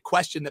the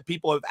question that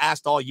people have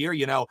asked all year,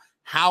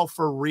 how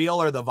for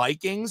real are the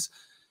Vikings?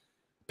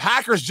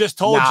 Packers just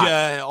told you,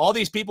 all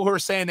these people who are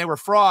saying they were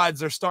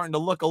frauds are starting to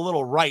look a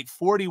little right.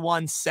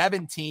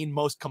 41-17,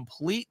 most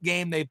complete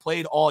game they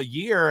played all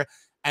year.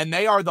 And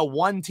they are the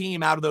one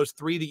team out of those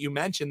 3 that you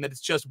mentioned that it's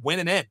just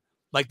winning in.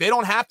 Like, they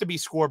don't have to be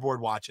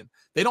scoreboard watching.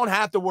 They don't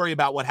have to worry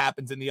about what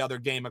happens in the other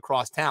game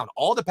across town.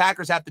 All the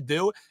Packers have to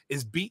do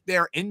is beat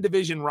their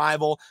in-division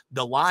rival,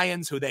 the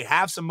Lions, who they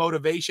have some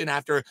motivation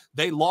after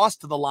they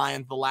lost to the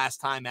Lions the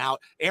last time out.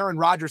 Aaron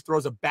Rodgers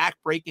throws a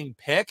back-breaking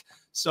pick.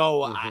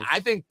 So I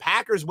think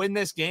Packers win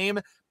this game.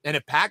 And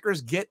if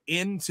Packers get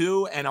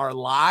into and are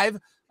live,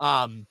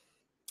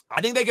 I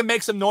think they can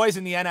make some noise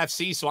in the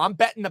NFC. So I'm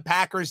betting the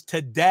Packers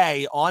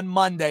today on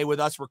Monday with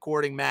us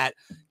recording, Matt.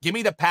 Give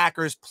me the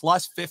Packers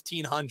plus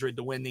 1,500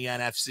 to win the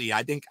NFC.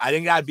 I think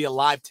that'd be a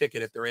live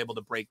ticket if they're able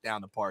to break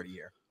down the party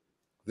here.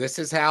 This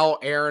is how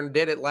Aaron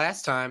did it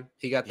last time.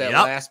 He got that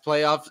last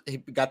playoff. He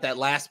got that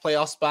last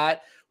playoff spot,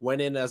 went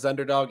in as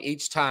underdog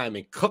each time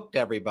and cooked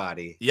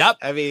everybody. Yep.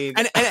 I mean,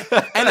 and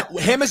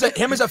him as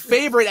a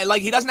favorite,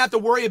 like, he doesn't have to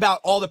worry about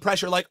all the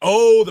pressure. Like,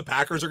 oh, the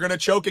Packers are going to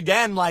choke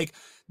again. Like,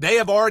 they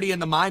have already in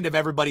the mind of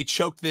everybody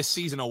choked this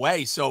season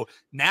away. So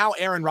now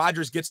Aaron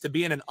Rodgers gets to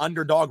be in an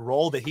underdog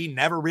role that he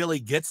never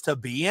really gets to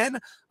be in.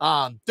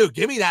 Dude,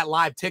 give me that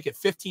live ticket,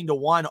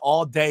 15-1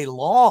 all day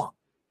long.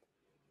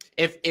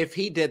 If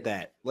he did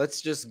that,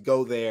 let's just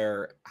go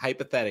there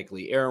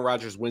hypothetically. Aaron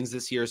Rodgers wins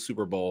this year's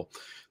Super Bowl.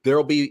 There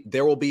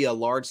will be a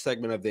large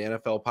segment of the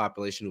NFL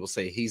population who will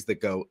say he's the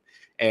GOAT,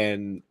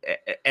 and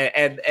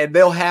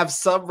they'll have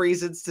some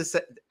reasons to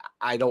say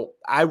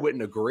I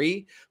wouldn't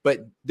agree,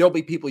 but there'll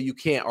be people you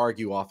can't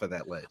argue off of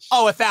that ledge.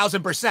 Oh,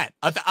 1,000%,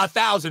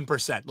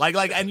 1,000%.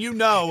 Like, and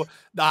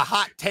the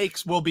hot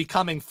takes will be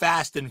coming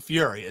fast and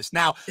furious.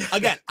 Now,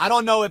 again, I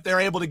don't know if they're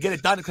able to get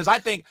it done, because I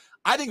think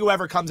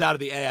whoever comes out of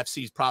the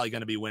AFC is probably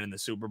going to be winning the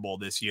Super Bowl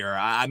this year.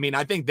 I mean,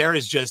 I think there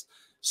is just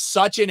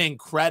such an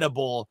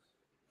incredible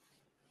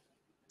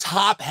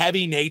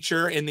top-heavy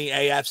nature in the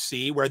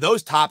AFC where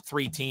those top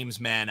 3 teams,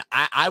 man,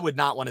 I would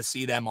not want to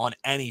see them on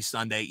any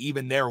Sunday,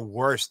 even their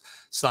worst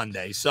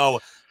Sunday.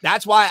 So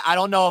that's why I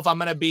don't know if I'm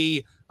going to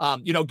be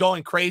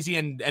going crazy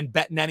and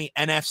betting any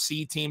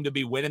NFC team to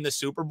be winning the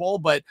Super Bowl,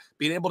 but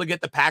being able to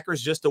get the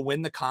Packers just to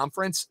win the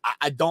conference,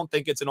 I don't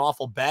think it's an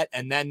awful bet.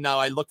 And then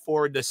I look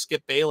forward to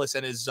Skip Bayless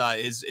and his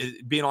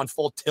being on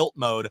full tilt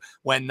mode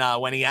when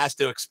he has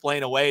to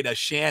explain away to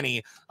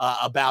Shanny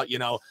about,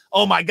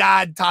 oh my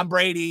God, Tom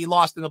Brady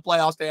lost in the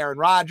playoffs to Aaron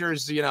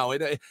Rodgers.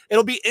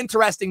 It'll be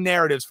interesting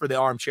narratives for the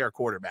armchair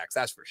quarterbacks.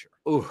 That's for sure.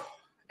 Ooh,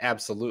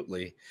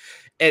 absolutely.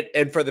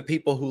 And for the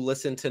people who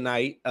listen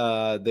tonight,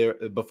 there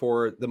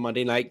before the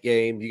Monday night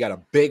game, you got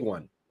a big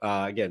one.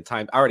 Again,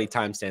 I already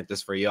timestamped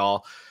this for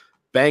y'all.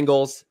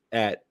 Bengals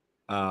at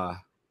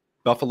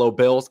Buffalo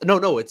Bills.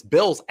 No, it's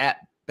Bills at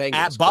Bengals.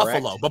 At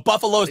Buffalo, correct? But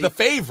Buffalo's the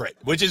favorite,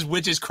 which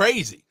is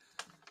crazy.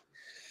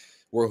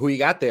 Well, who you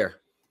got there?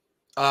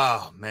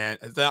 Oh man.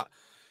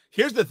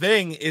 Here's the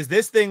thing is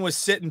this thing was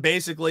sitting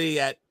basically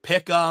at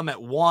Pick'em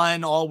at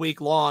 1 all week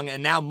long.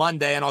 And now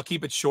Monday, and I'll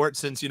keep it short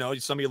since,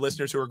 some of your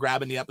listeners who are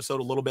grabbing the episode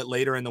a little bit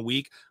later in the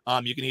week,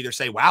 you can either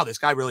say, wow, this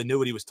guy really knew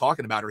what he was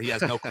talking about, or he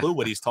has no clue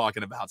what he's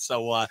talking about.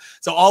 So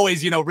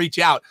always, reach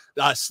out,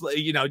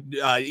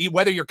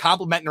 whether you're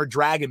complimenting or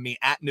dragging me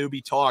at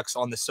Neuby Talks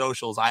on the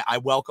socials, I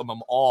welcome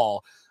them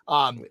all.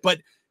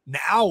 But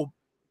now,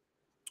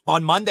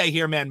 on Monday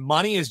here, man,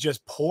 money is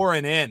just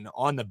pouring in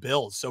on the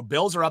Bills. So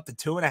Bills are up to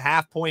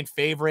 2.5-point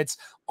favorites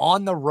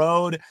on the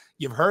road.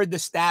 You've heard the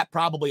stat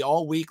probably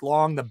all week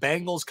long. The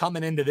Bengals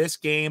coming into this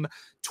game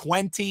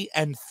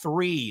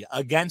 20-3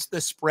 against the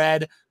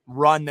spread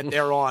run that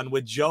they're on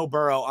with Joe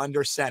Burrow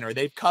under center.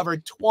 They've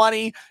covered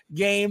 20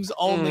 games,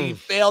 only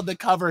failed to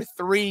cover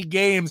 3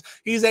 games.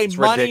 He's a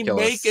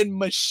money-making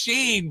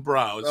machine,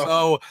 bro.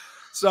 Oh.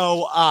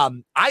 So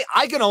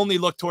I can only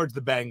look towards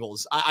the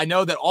Bengals. I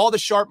know that all the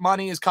sharp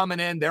money is coming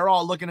in. They're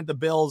all looking at the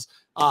Bills.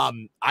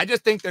 I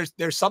just think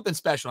there's something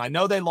special. I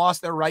know they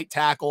lost their right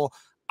tackle.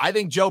 I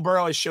think Joe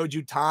Burrow has showed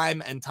you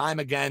time and time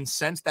again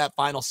since that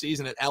final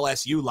season at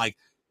LSU, like,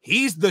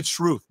 he's the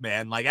truth,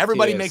 man. Like,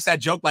 everybody makes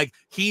that joke like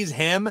he's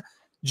him.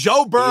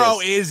 Joe Burrow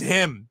is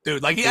him,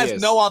 dude. Like, he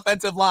has no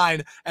offensive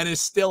line and is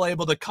still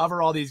able to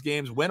cover all these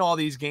games, win all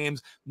these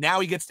games. Now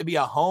he gets to be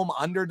a home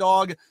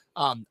underdog.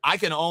 I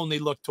can only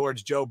look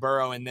towards Joe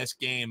Burrow in this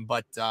game,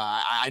 but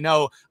I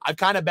know I've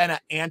kind of been an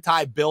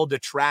anti-Bill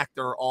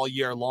detractor all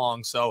year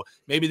long, so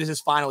maybe this is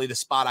finally the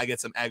spot I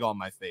get some egg on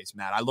my face,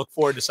 Matt. I look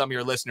forward to some of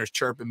your listeners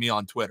chirping me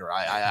on Twitter.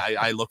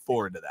 I look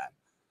forward to that.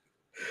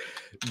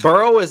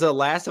 Burrow is a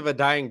last of a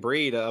dying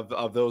breed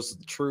of those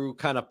true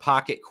kind of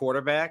pocket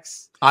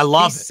quarterbacks. I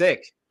love it.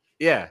 Sick.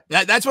 Yeah.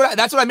 That's what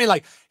I mean.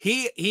 Like,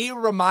 he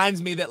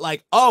reminds me that,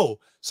 like, oh,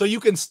 so you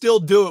can still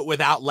do it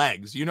without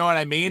legs. You know what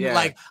I mean? Yeah.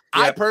 Like,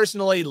 I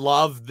personally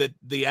love that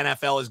the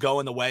NFL is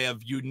going the way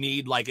of you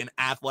need like an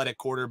athletic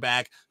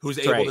quarterback who's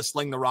able to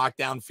sling the rock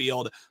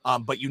downfield,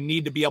 but you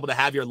need to be able to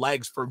have your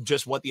legs for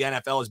just what the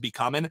NFL is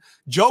becoming.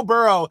 Joe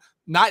Burrow,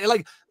 not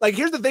like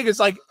here's the thing, it's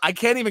like I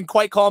can't even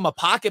quite call him a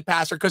pocket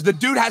passer because the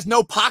dude has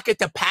no pocket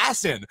to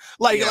pass in.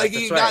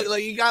 He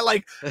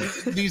got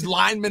these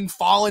linemen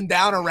falling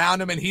down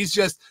around him, and he's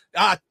just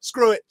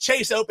screw it,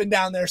 Chase open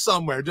down there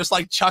somewhere, just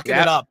like chucking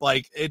it up.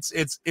 Like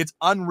it's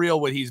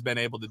unreal what he's been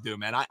able to do,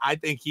 man. I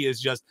think he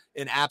is just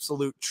an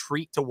absolute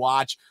treat to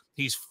watch.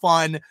 He's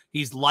fun.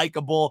 He's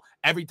likable.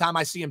 Every time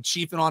I see him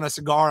chiefing on a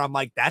cigar, I'm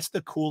like, that's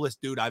the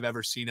coolest dude I've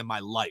ever seen in my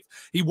life.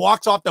 He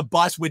walks off the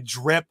bus with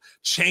drip,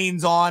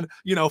 chains on,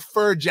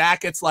 fur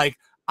jackets. Like,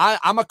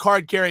 I'm a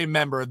card-carrying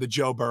member of the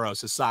Joe Burrow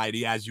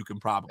Society, as you can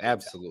probably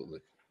absolutely.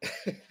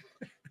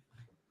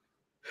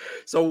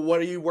 So what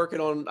are you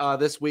working on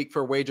this week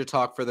for Wager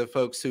Talk for the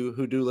folks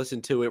who do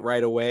listen to it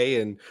right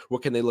away, and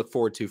what can they look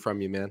forward to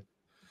from you, man?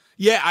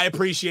 Yeah, I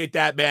appreciate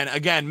that, man.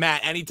 Again,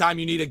 Matt, anytime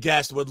you need a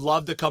guest, would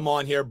love to come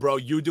on here, bro.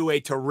 You do a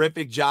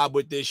terrific job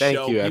with this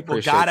show. Thank you.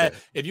 People gotta,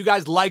 if you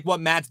guys like what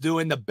Matt's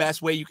doing, the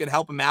best way you can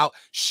help him out,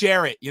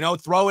 share it.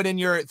 Throw it in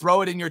your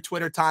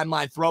Twitter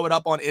timeline, throw it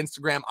up on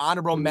Instagram.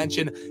 Honorable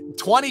mention.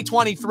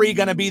 2023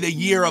 gonna be the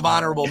year of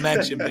honorable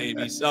mention,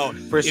 baby. So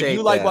if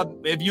you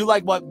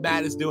like what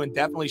Matt is doing,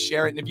 definitely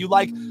share it. And if you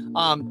like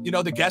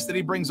the guest that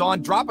he brings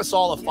on, drop us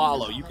all a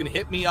follow. You can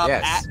hit me up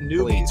at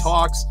Neuby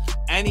Talks,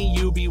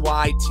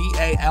 NEUBYTALKS.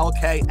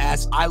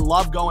 I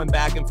love going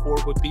back and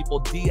forth with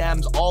people.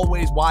 DMs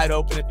always wide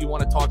open if you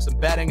want to talk some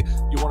betting,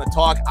 you want to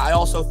talk. I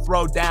also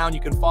throw down. You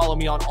can follow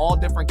me on all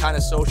different kind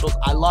of socials.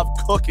 I love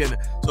cooking.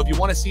 So if you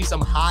want to see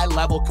some high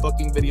level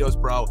cooking videos,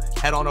 bro,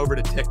 head on over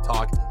to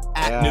TikTok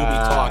at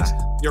Neuby Talks.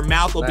 Your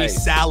mouth will be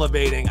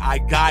salivating. I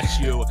got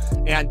you.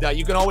 And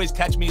you can always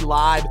catch me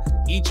live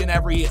each and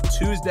every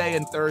Tuesday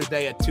and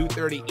Thursday at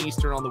 2:30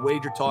 Eastern on the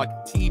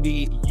WagerTalk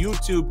TV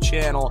YouTube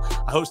channel.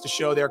 I host a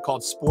show there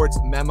called Sports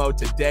Memo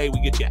Today. We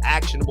get you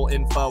actionable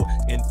info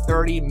in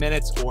 30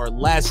 minutes or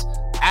less.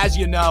 As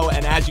you know,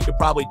 and as you could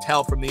probably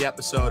tell from the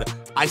episode,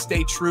 I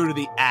stay true to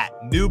the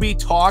Neuby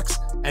Talks,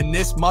 and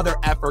this mother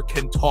effer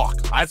can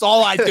talk. That's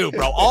all I do,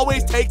 bro.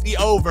 Always take the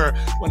over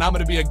when I'm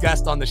going to be a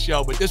guest on the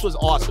show. But this was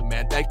awesome,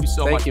 man. Thank you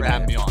so much for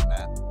having me on,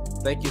 man.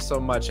 Thank you so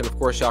much. And of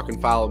course, y'all can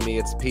follow me.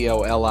 It's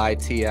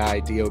POLITIDOPE.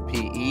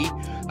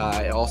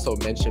 I also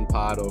mention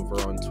pod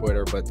over on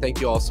Twitter. But thank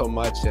you all so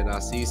much, and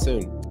I'll see you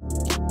soon.